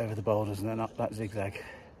bit over the boulders and then up that zigzag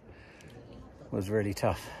was really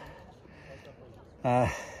tough. So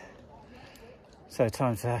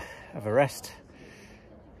time to have a rest,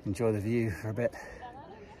 enjoy the view for a bit.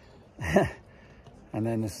 And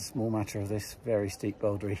then there's a small matter of this very steep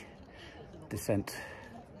bouldery descent.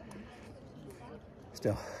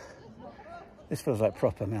 Still, this feels like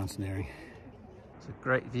proper mountaineering. It's a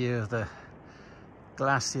great view of the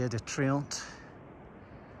Glacier de Trient.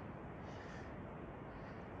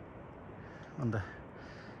 Wonder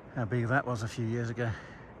how big that was a few years ago.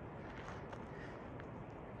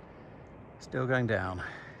 Still going down.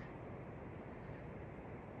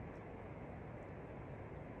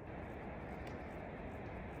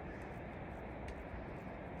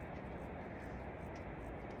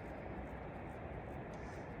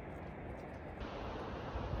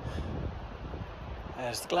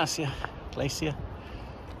 There's the glacier.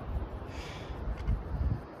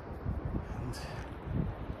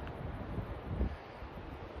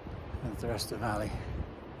 And the rest of the valley.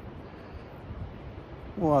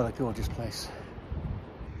 What a gorgeous place.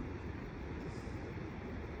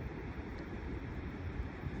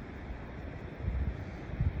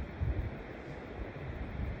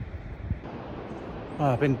 Well,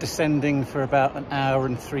 I've been descending for about an hour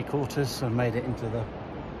and 3/4, so I made it into the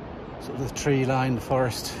sort of the tree-lined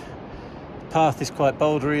forest. The path is quite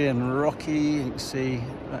bouldery and rocky. You can see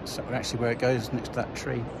that's actually where it goes, next to that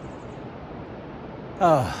tree.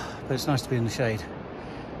 Oh, but it's nice to be in the shade.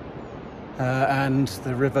 And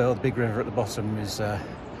the river, or the big river at the bottom, is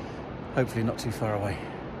hopefully not too far away.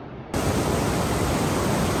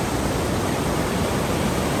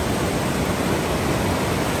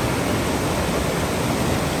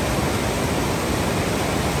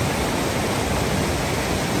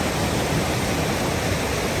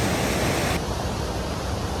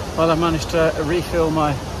 Well, I managed to refill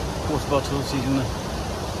my water bottles using the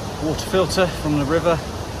water filter from the river.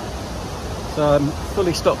 So I'm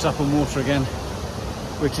fully stocked up on water again,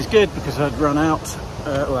 which is good because I'd run out.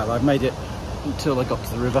 Well, I made it until I got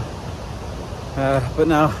to the river. But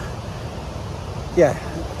now, yeah,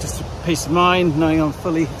 just a peace of mind knowing I'm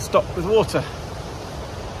fully stocked with water.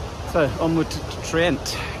 So onward to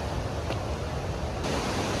Trient.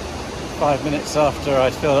 5 minutes after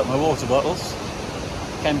I'd filled up my water bottles,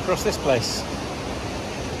 came across this place.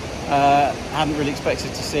 Hadn't really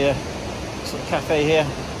expected to see a sort of cafe here,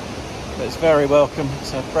 but it's very welcome.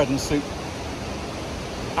 It's a bread and soup,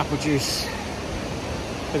 apple juice,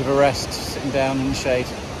 bit of a rest, sitting down in the shade.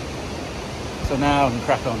 So now I can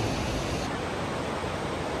crack on.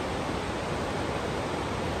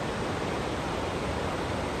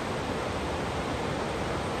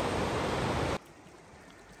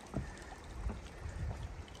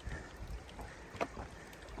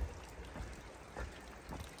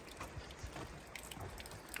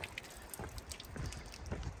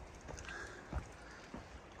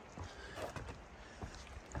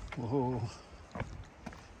 Whoa.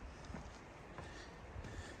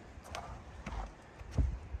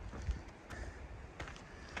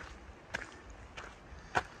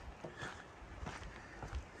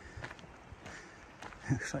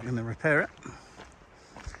 Looks like I'm going to repair it.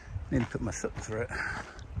 Nearly put my foot through it.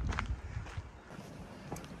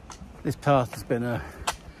 This path has been a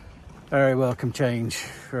very welcome change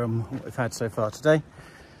from what we've had so far today.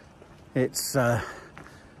 It's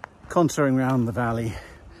contouring around the valley.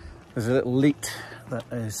 There's a little leat that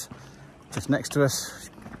is just next to us.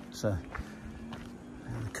 It's a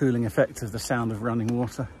cooling effect of the sound of running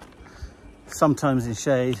water. Sometimes in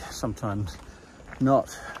shade, sometimes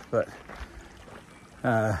not, but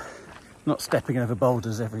not stepping over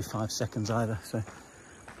boulders every 5 seconds either. So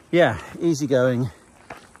yeah, easy going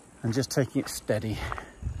and just taking it steady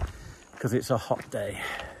because it's a hot day.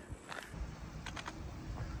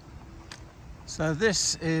 So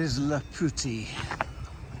this is La Putti,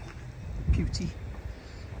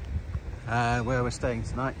 where we're staying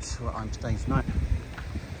tonight, well, I'm staying tonight.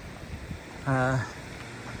 I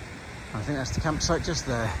think that's the campsite just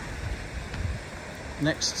there,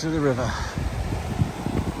 next to the river.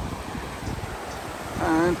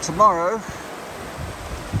 And tomorrow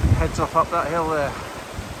heads off up that hill there.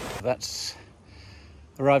 That's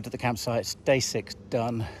arrived at the campsite. Day 6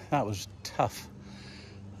 done. That was tough.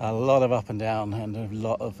 A lot of up and down and a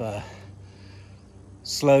lot of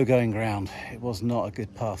slow going ground. It was not a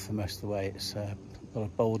good path for most of the way. It's a lot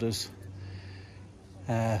of boulders,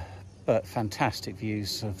 but fantastic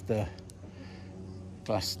views of the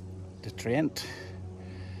Glace de Trient.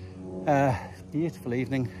 Beautiful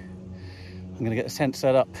evening. I'm going to get the tent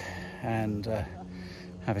set up and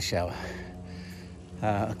have a shower.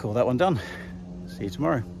 I'll call that one done. See you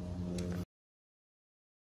tomorrow.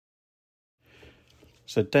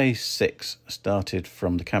 So day 6 started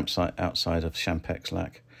from the campsite outside of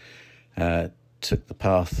Champex-Lac. Took the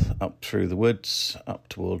path up through the woods, up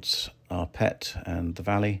towards Arpet and the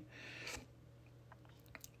valley.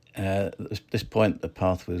 At this point the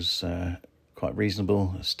path was quite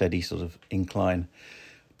reasonable, a steady sort of incline,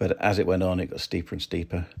 but as it went on it got steeper and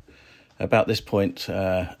steeper. About this point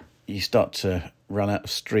you start to run out of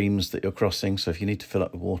streams that you're crossing, so if you need to fill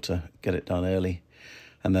up with water, get it done early.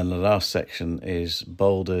 And then the last section is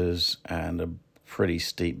boulders and a pretty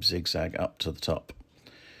steep zigzag up to the top.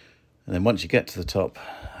 And then once you get to the top,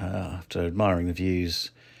 after admiring the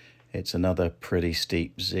views, it's another pretty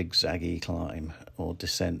steep zigzaggy climb or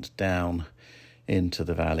descent down into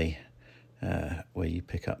the valley where you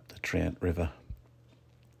pick up the Trient River.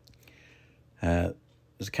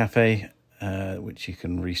 There's a cafe which you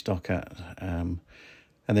can restock at, and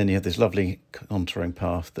then you have this lovely contouring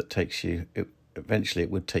path that takes you, eventually it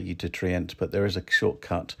would take you to Trient, but there is a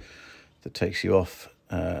shortcut that takes you off,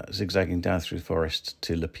 zigzagging down through the forest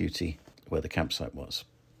to Le Puty, where the campsite was.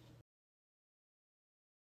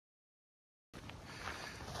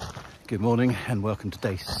 Good morning and welcome to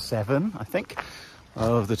day 7, I think,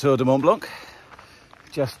 of the Tour du Mont Blanc.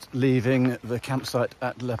 Just leaving the campsite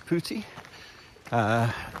at Le Puty.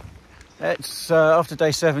 It's after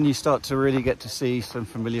day 7 you start to really get to see some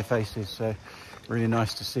familiar faces, so really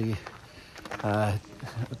nice to see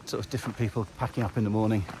sort of different people packing up in the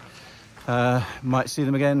morning. Might see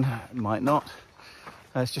them again, might not.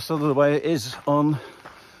 It's just sort of the way it is on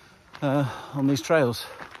these trails.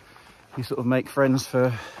 You sort of make friends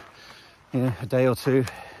for, you know, a day or two,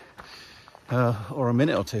 or a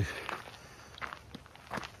minute or two.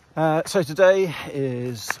 So today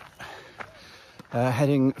is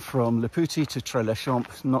heading from Le Puty to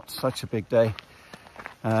Tré-les-Champs. Not such a big day.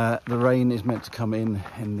 The rain is meant to come in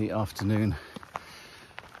the afternoon.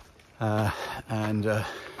 Yeah,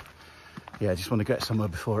 I just want to get somewhere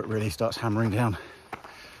before it really starts hammering down.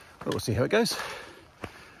 But we'll see how it goes.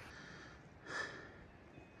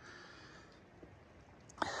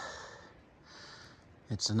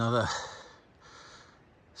 It's another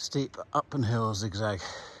steep up and hill zigzag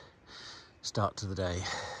start to the day.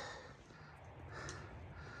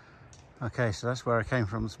 Okay, so that's where I came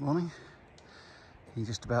from this morning. You can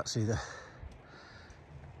just about see the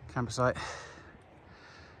campsite,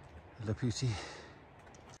 Le Puty.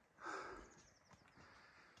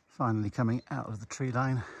 Finally coming out of the tree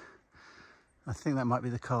line. I think that might be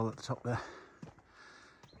the col at the top there.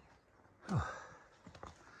 Oh.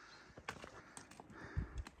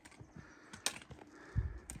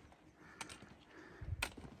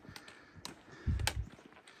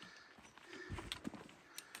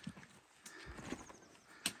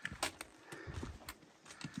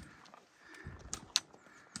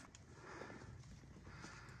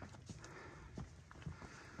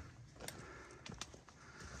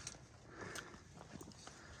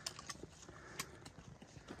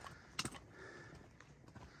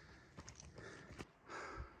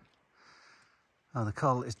 Oh, the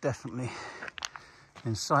col is definitely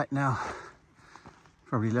in sight now.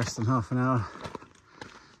 Probably less than half an hour.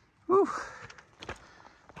 Woo!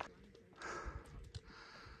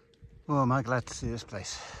 Oh, am I glad to see this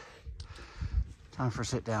place. Time for a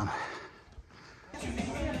sit down.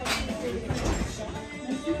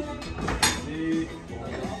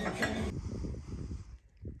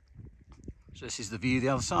 So this is the view the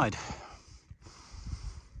other side.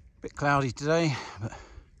 Bit cloudy today, but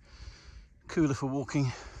cooler for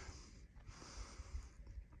walking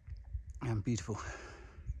and beautiful.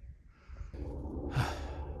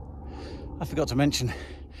 I forgot to mention,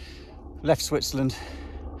 left Switzerland,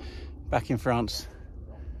 back in France.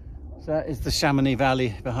 So that is the Chamonix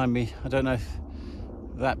Valley behind me. I don't know if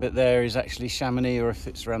that bit there is actually Chamonix or if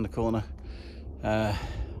it's around the corner. But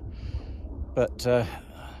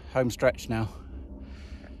home stretch now.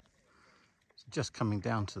 So just coming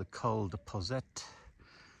down to the Col de Posette,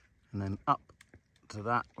 and then up to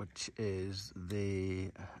that, which is the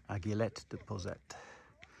Aiguillette de Posette.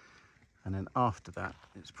 And then after that,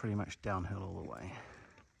 it's pretty much downhill all the way.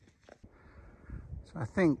 So I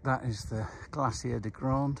think that is the Glacier de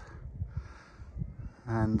Grande,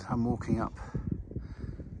 and I'm walking up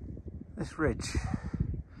this ridge,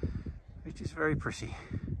 which is very pretty,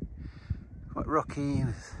 quite rocky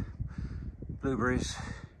with blueberries.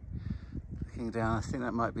 Looking down, I think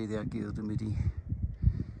that might be the Aiguille du Midi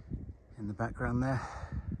in the background there.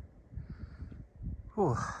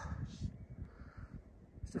 Oh,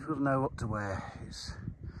 it's difficult to know what to wear. It's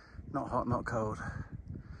not hot, not cold.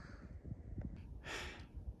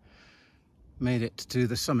 Made it to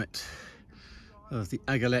the summit of the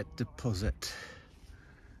Aiguille de Mottet.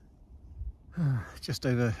 Just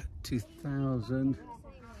over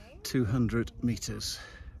 2,200 meters.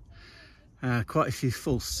 Quite a few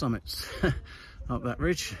false summits up that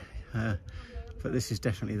ridge, but this is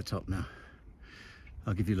definitely the top now.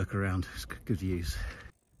 I'll give you a look around. It's good views.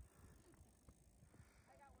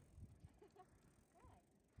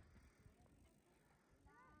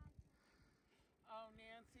 Oh,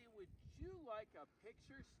 Nancy, would you like a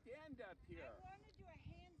picture? Stand up here. I want to do a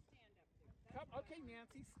handstand up there. Come, okay,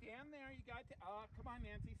 Nancy, stand there. You got to. Come on,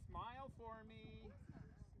 Nancy, smile for me.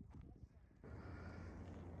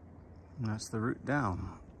 That's the route down.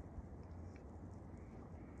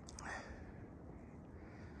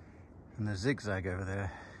 And the zigzag over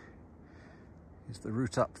there is the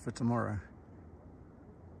route up for tomorrow.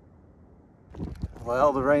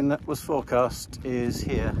 Well, the rain that was forecast is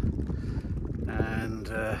here. And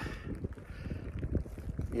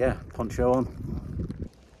yeah, poncho on.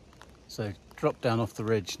 So drop down off the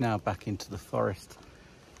ridge, now back into the forest,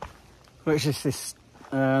 which is this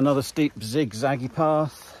another steep zigzaggy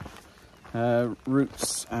path.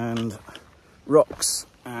 Roots and rocks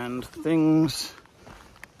and things,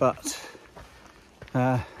 but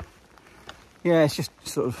yeah, it's just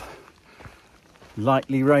sort of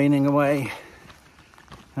lightly raining away,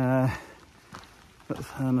 and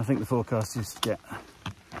I think the forecast is to get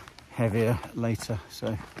heavier later,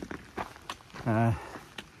 so I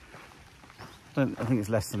think it's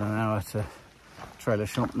less than an hour to Trailer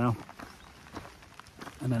Champ now,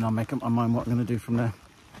 and then I'll make up my mind what I'm going to do from there.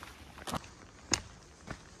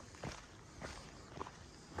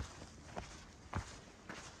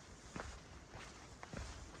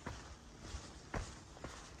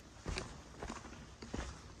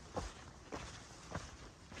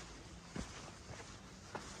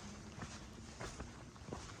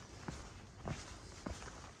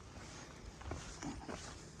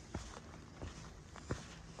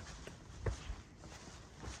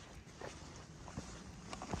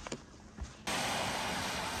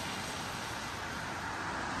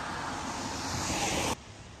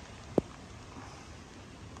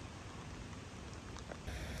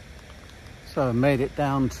 So I made it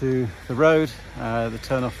down to the road, the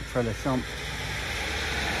turn off of Trailer Champ,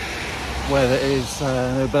 where there is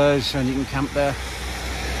an auberge and you can camp there.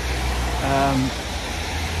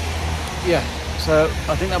 Yeah, so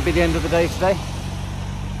I think that'll be the end of the day today.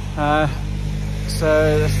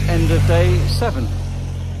 So that's the end of day 7.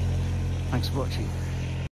 Thanks for watching.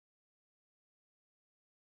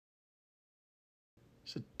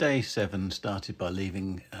 So day 7 started by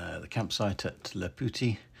leaving the campsite at Le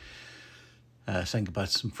Petit, saying goodbye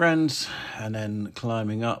to some friends, and then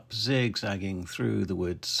climbing up, zigzagging through the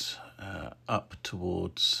woods up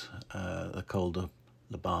towards the Col de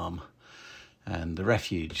la Balme and the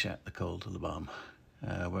Refuge at the Col de la Balme,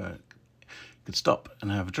 where you could stop and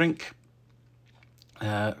have a drink.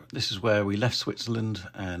 This is where we left Switzerland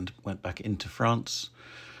and went back into France.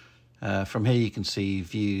 From here you can see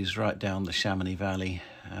views right down the Chamonix Valley,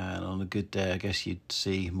 and on a good day I guess you'd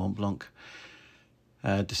see Mont Blanc.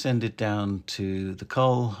 Descended down to the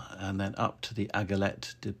Col and then up to the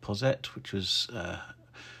Aiguille de Mottet, which was a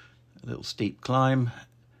little steep climb.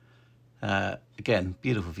 Again,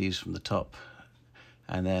 beautiful views from the top,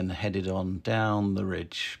 and then headed on down the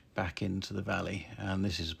ridge back into the valley, and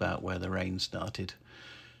this is about where the rain started.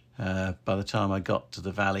 By the time I got to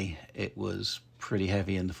the valley, it was pretty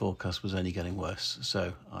heavy and the forecast was only getting worse,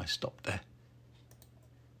 so I stopped there.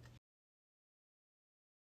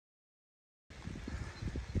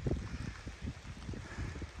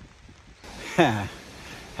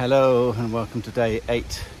 Hello and welcome to day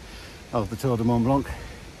 8 of the Tour du Mont Blanc.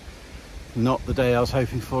 Not the day I was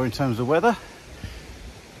hoping for in terms of weather.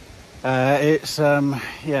 It's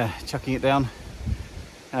yeah, chucking it down.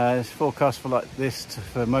 It's forecast for like this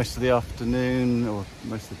for most of the afternoon, or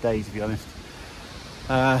most of the day to be honest.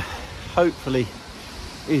 Hopefully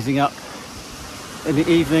easing up in the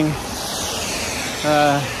evening,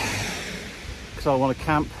 because I want to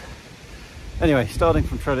camp. Anyway, starting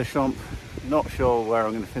from Trailer Champ, not sure where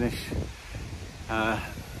I'm going to finish.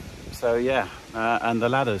 So yeah, and the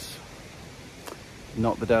ladders.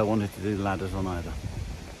 not the day I wanted to do the ladders on either.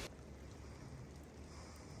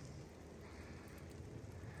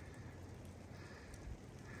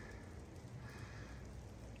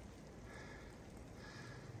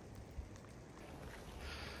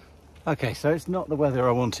 Okay, so it's not the weather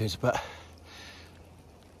I wanted, but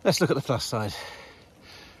let's look at the plus side.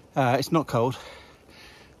 It's not cold,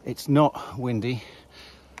 it's not windy.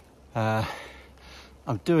 I'm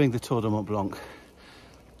doing the Tour du Mont Blanc.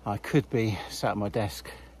 I could be sat at my desk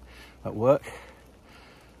at work.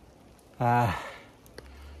 So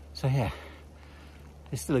yeah,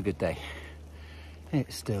 it's still a good day.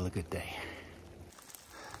 It's still a good day.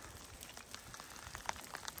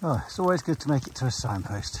 Oh, it's always good to make it to a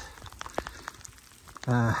signpost.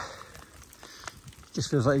 Just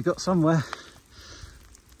feels like you've got somewhere.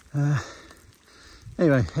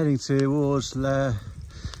 Anyway, heading towards La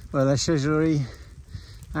Chegerie,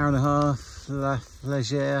 hour and a half, La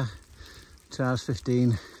Flégère, 2 hours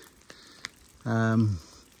 15.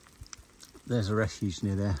 There's a refuge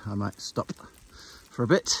near there. I might stop for a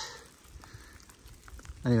bit.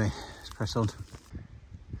 Anyway, let's press on.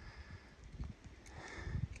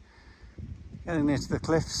 Getting near to the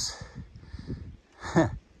cliffs.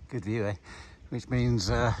 Good view, eh? Which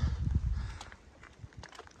means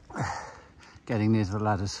getting near to the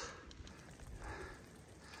ladders.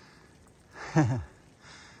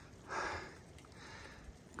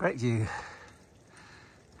 Great view.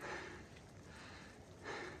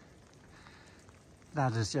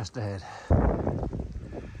 Ladders just ahead.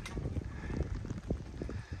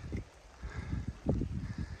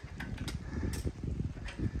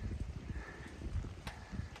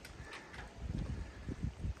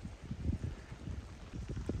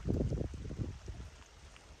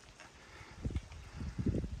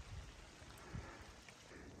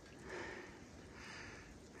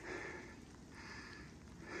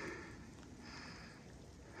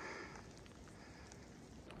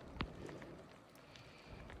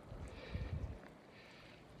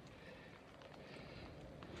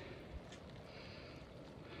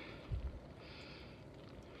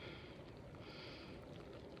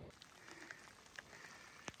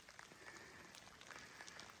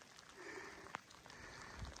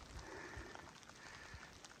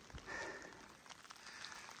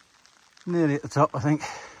 Nearly at the top, I think.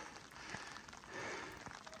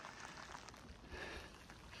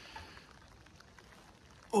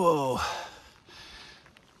 Whoa.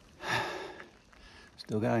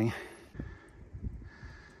 Still going.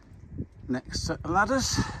 Next set of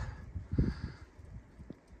ladders.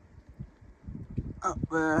 Up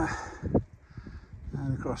there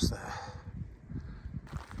and across there.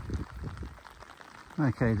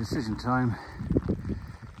 Okay, decision time.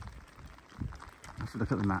 Let's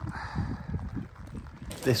look at the map.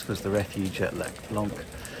 This was the refuge at Lac Blanc.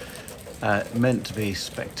 Meant to be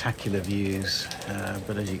spectacular views,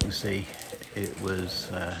 but as you can see, it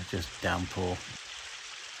was just downpour.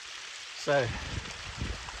 So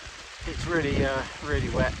it's really, really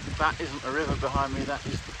wet. That isn't a river behind me, that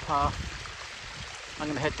is the path. I'm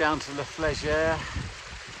going to head down to La Flégère.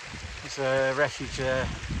 It's a refuge there,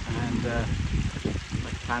 and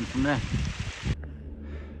make a plan from there.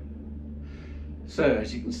 So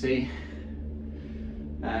as you can see,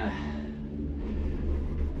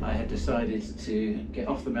 I had decided to get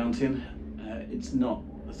off the mountain. It's not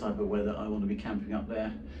the type of weather I want to be camping up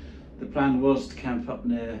there. The plan was to camp up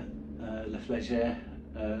near La Flégère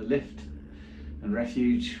lift and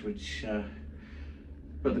refuge, which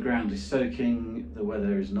but the ground is soaking, the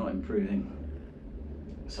weather is not improving.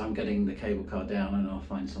 So I'm getting the cable car down and I'll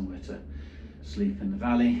find somewhere to sleep in the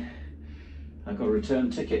valley. I've got a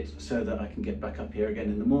return ticket so that I can get back up here again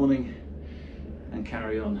in the morning and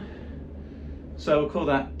carry on. So we'll call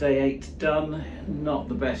that day 8 done. Not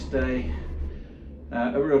the best day,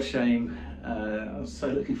 a real shame. I was so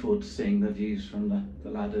looking forward to seeing the views from the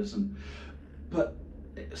ladders, but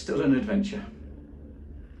it's still an adventure.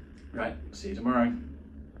 Right, see you tomorrow.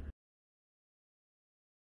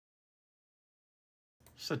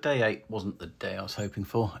 So day 8 wasn't the day I was hoping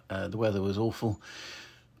for. The weather was awful,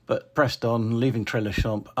 but pressed on, leaving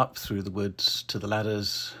Trellechamp up through the woods to the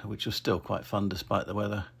ladders, which was still quite fun despite the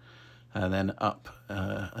weather. And then up,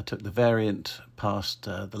 I took the variant past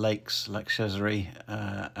the lakes, Lac Chegerie,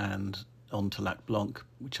 and on to Lac Blanc,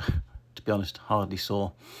 which, to be honest, hardly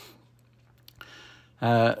saw.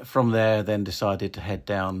 From there, then decided to head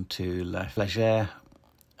down to La Flégère,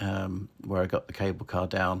 where I got the cable car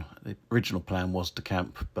down. The original plan was to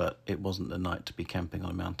camp, but it wasn't the night to be camping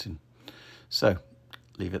on a mountain. So,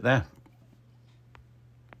 leave it there.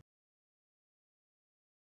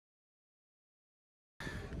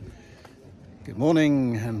 Good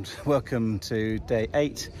morning and welcome to day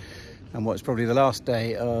 8 and what's probably the last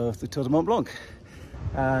day of the Tour du Mont Blanc.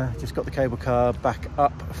 Just got the cable car back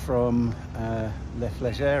up from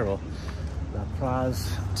Refuge or La Plage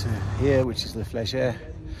to here, which is Refuge.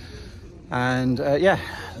 And yeah,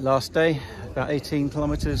 last day, about 18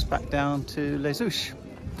 kilometers back down to Les Houches.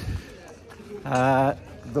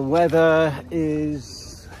 The weather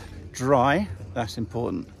is dry, that's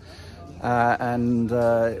important, and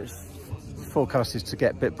it's forecasted to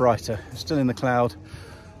get a bit brighter. Still in the cloud.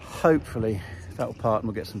 Hopefully that will part and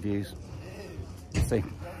we'll get some views. Let's see.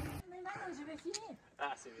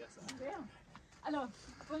 Ah, c'est bien ça. Super. Alors,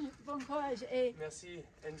 bon courage et Merci,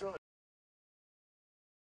 enjoy.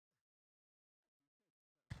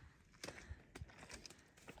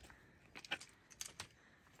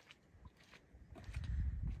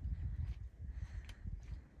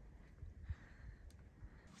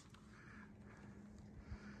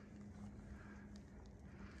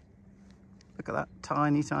 Look at that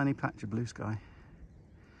tiny, tiny patch of blue sky.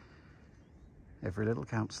 Every little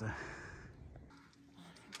counts there.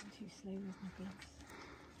 I'm too slow with my gloves.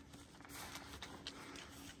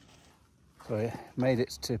 So I made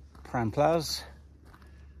it to Plaz.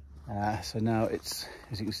 So now it's,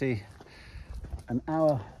 as you can see, an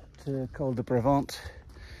hour to Col de Brevant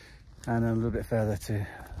and a little bit further to the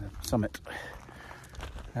summit.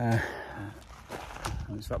 And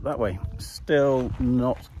it's up that way. Still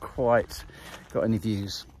not quite got any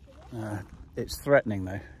views. It's threatening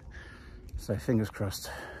though, so fingers crossed.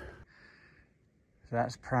 So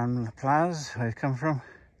that's Plaz, where we've come from.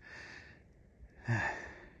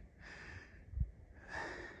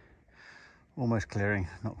 Almost clearing,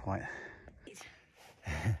 not quite.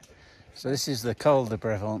 So this is the Col de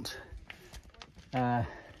Brevant. So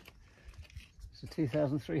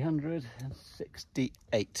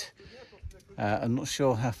 2,368. I'm not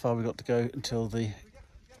sure how far we got to go until the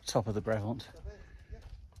top of the Brevant.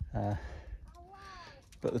 But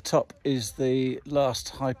the top is the last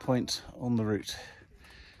high point on the route.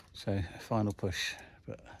 So final push,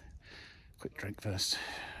 but quick drink first.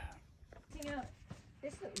 Picking up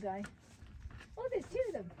this little guy. Oh, there's two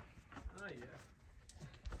of them. Ah, yeah.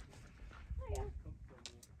 Oh,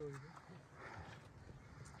 yeah.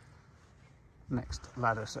 Next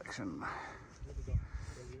ladder section.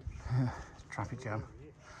 Traffic jam.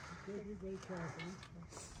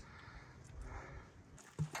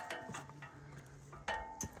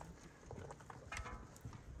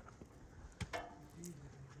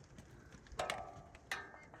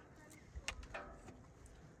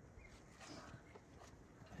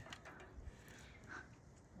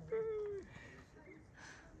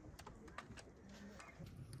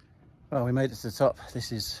 Well, we made it to the top.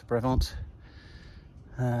 This is Brevant.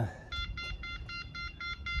 And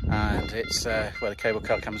it's where the cable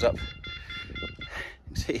car comes up. You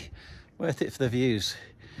can see, worth it for the views.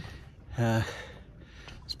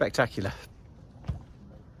 Spectacular.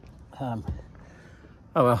 Oh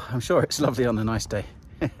well, I'm sure it's lovely on a nice day.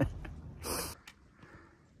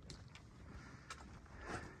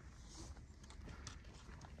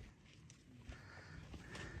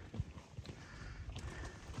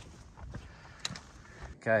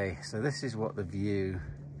 Okay, so this is what the view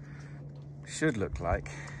should look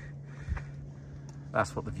like.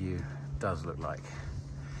 That's what the view does look like.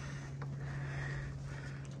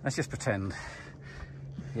 Let's just pretend.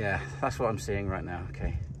 Yeah, that's what I'm seeing right now,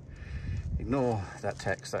 okay. Ignore that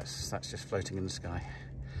text, that's just floating in the sky.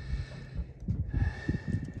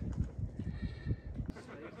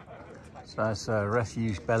 So that's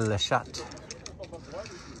Refuge Belle Le Chat.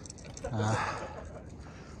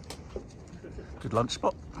 Good lunch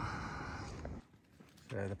spot.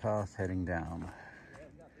 So the path heading down.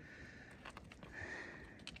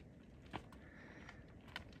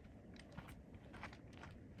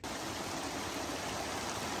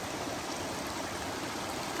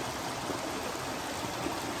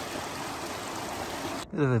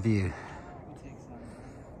 Bit of a view.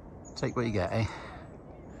 Take what you get, eh?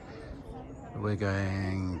 We're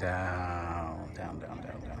going down, down, down,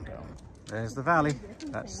 down, down, down. There's the valley.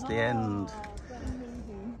 That's the end.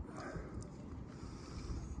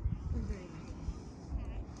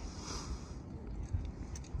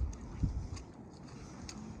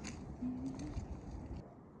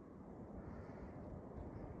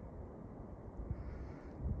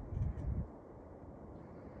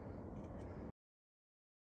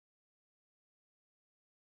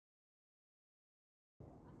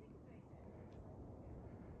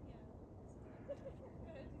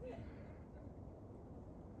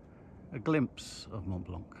 A glimpse of Mont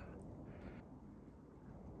Blanc.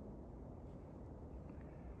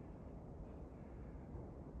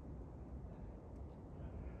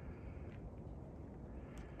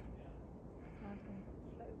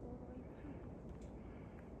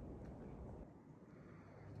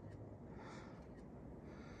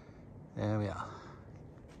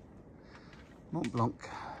 Mont Blanc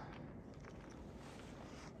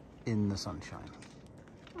in the sunshine.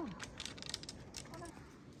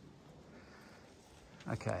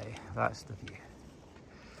 Okay, that's the view.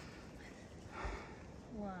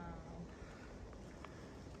 Wow.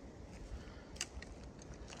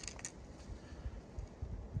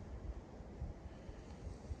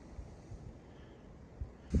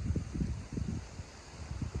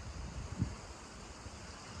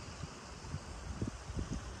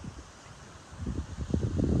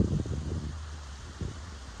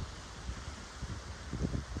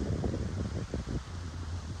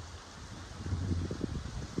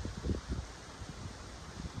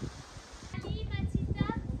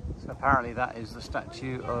 So apparently that is the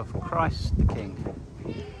statue of Christ the King.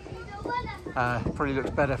 Probably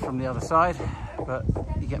looks better from the other side, but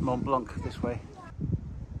you get Mont Blanc this way.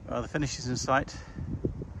 Well, the finish is in sight,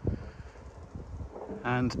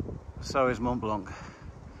 and so is Mont Blanc.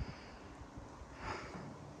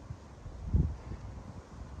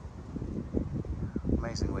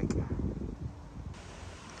 Amazing week.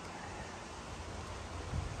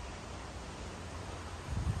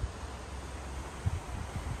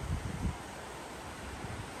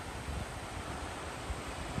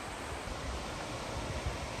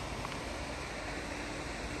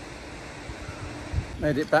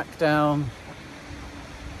 Made it back down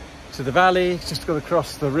to the valley, just got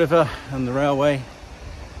across the river and the railway,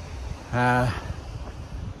 and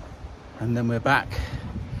then we're back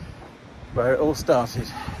where it all started.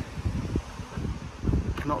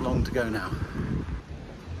 Not long to go now.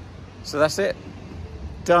 So that's it,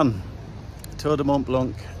 done. Tour du Mont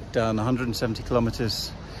Blanc done, 170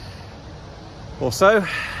 kilometers or so.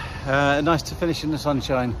 Nice to finish in the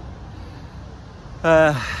sunshine.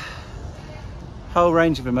 Whole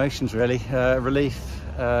range of emotions really, relief,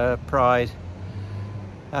 pride,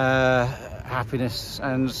 happiness,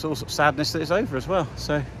 and sort of sadness that it's over as well.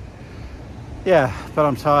 So yeah, but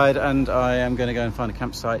I'm tired and I am going to go and find a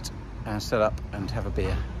campsite and set up and have a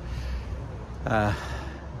beer.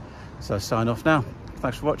 So I sign off now.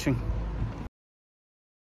 Thanks for watching.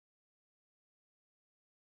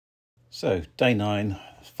 So day 9,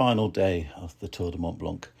 final day of the Tour du Mont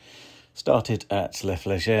Blanc. Started at Les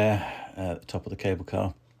Flégères at the top of the cable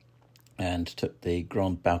car and took the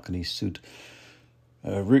Grand Balcony Sud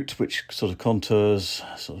route, which sort of contours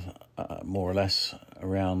more or less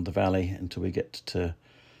around the valley until we get to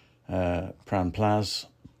Pran Plaz,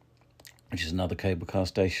 which is another cable car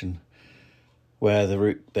station, where the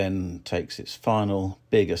route then takes its final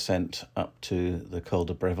big ascent up to the Col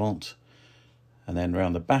de Brevant, and then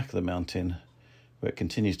round the back of the mountain where it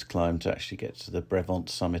continues to climb to actually get to the Brevant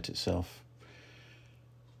summit itself.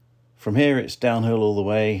 From here it's downhill all the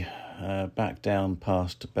way, back down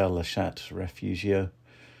past Belle-la-Chatte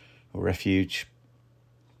Refuge,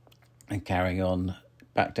 and carrying on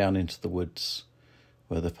back down into the woods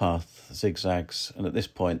where the path zigzags, and at this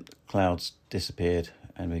point clouds disappeared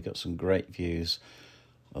and we got some great views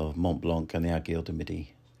of Mont Blanc and the Aiguille du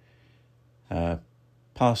Midi.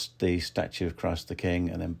 Past the statue of Christ the King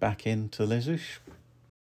and then back into Les Houches.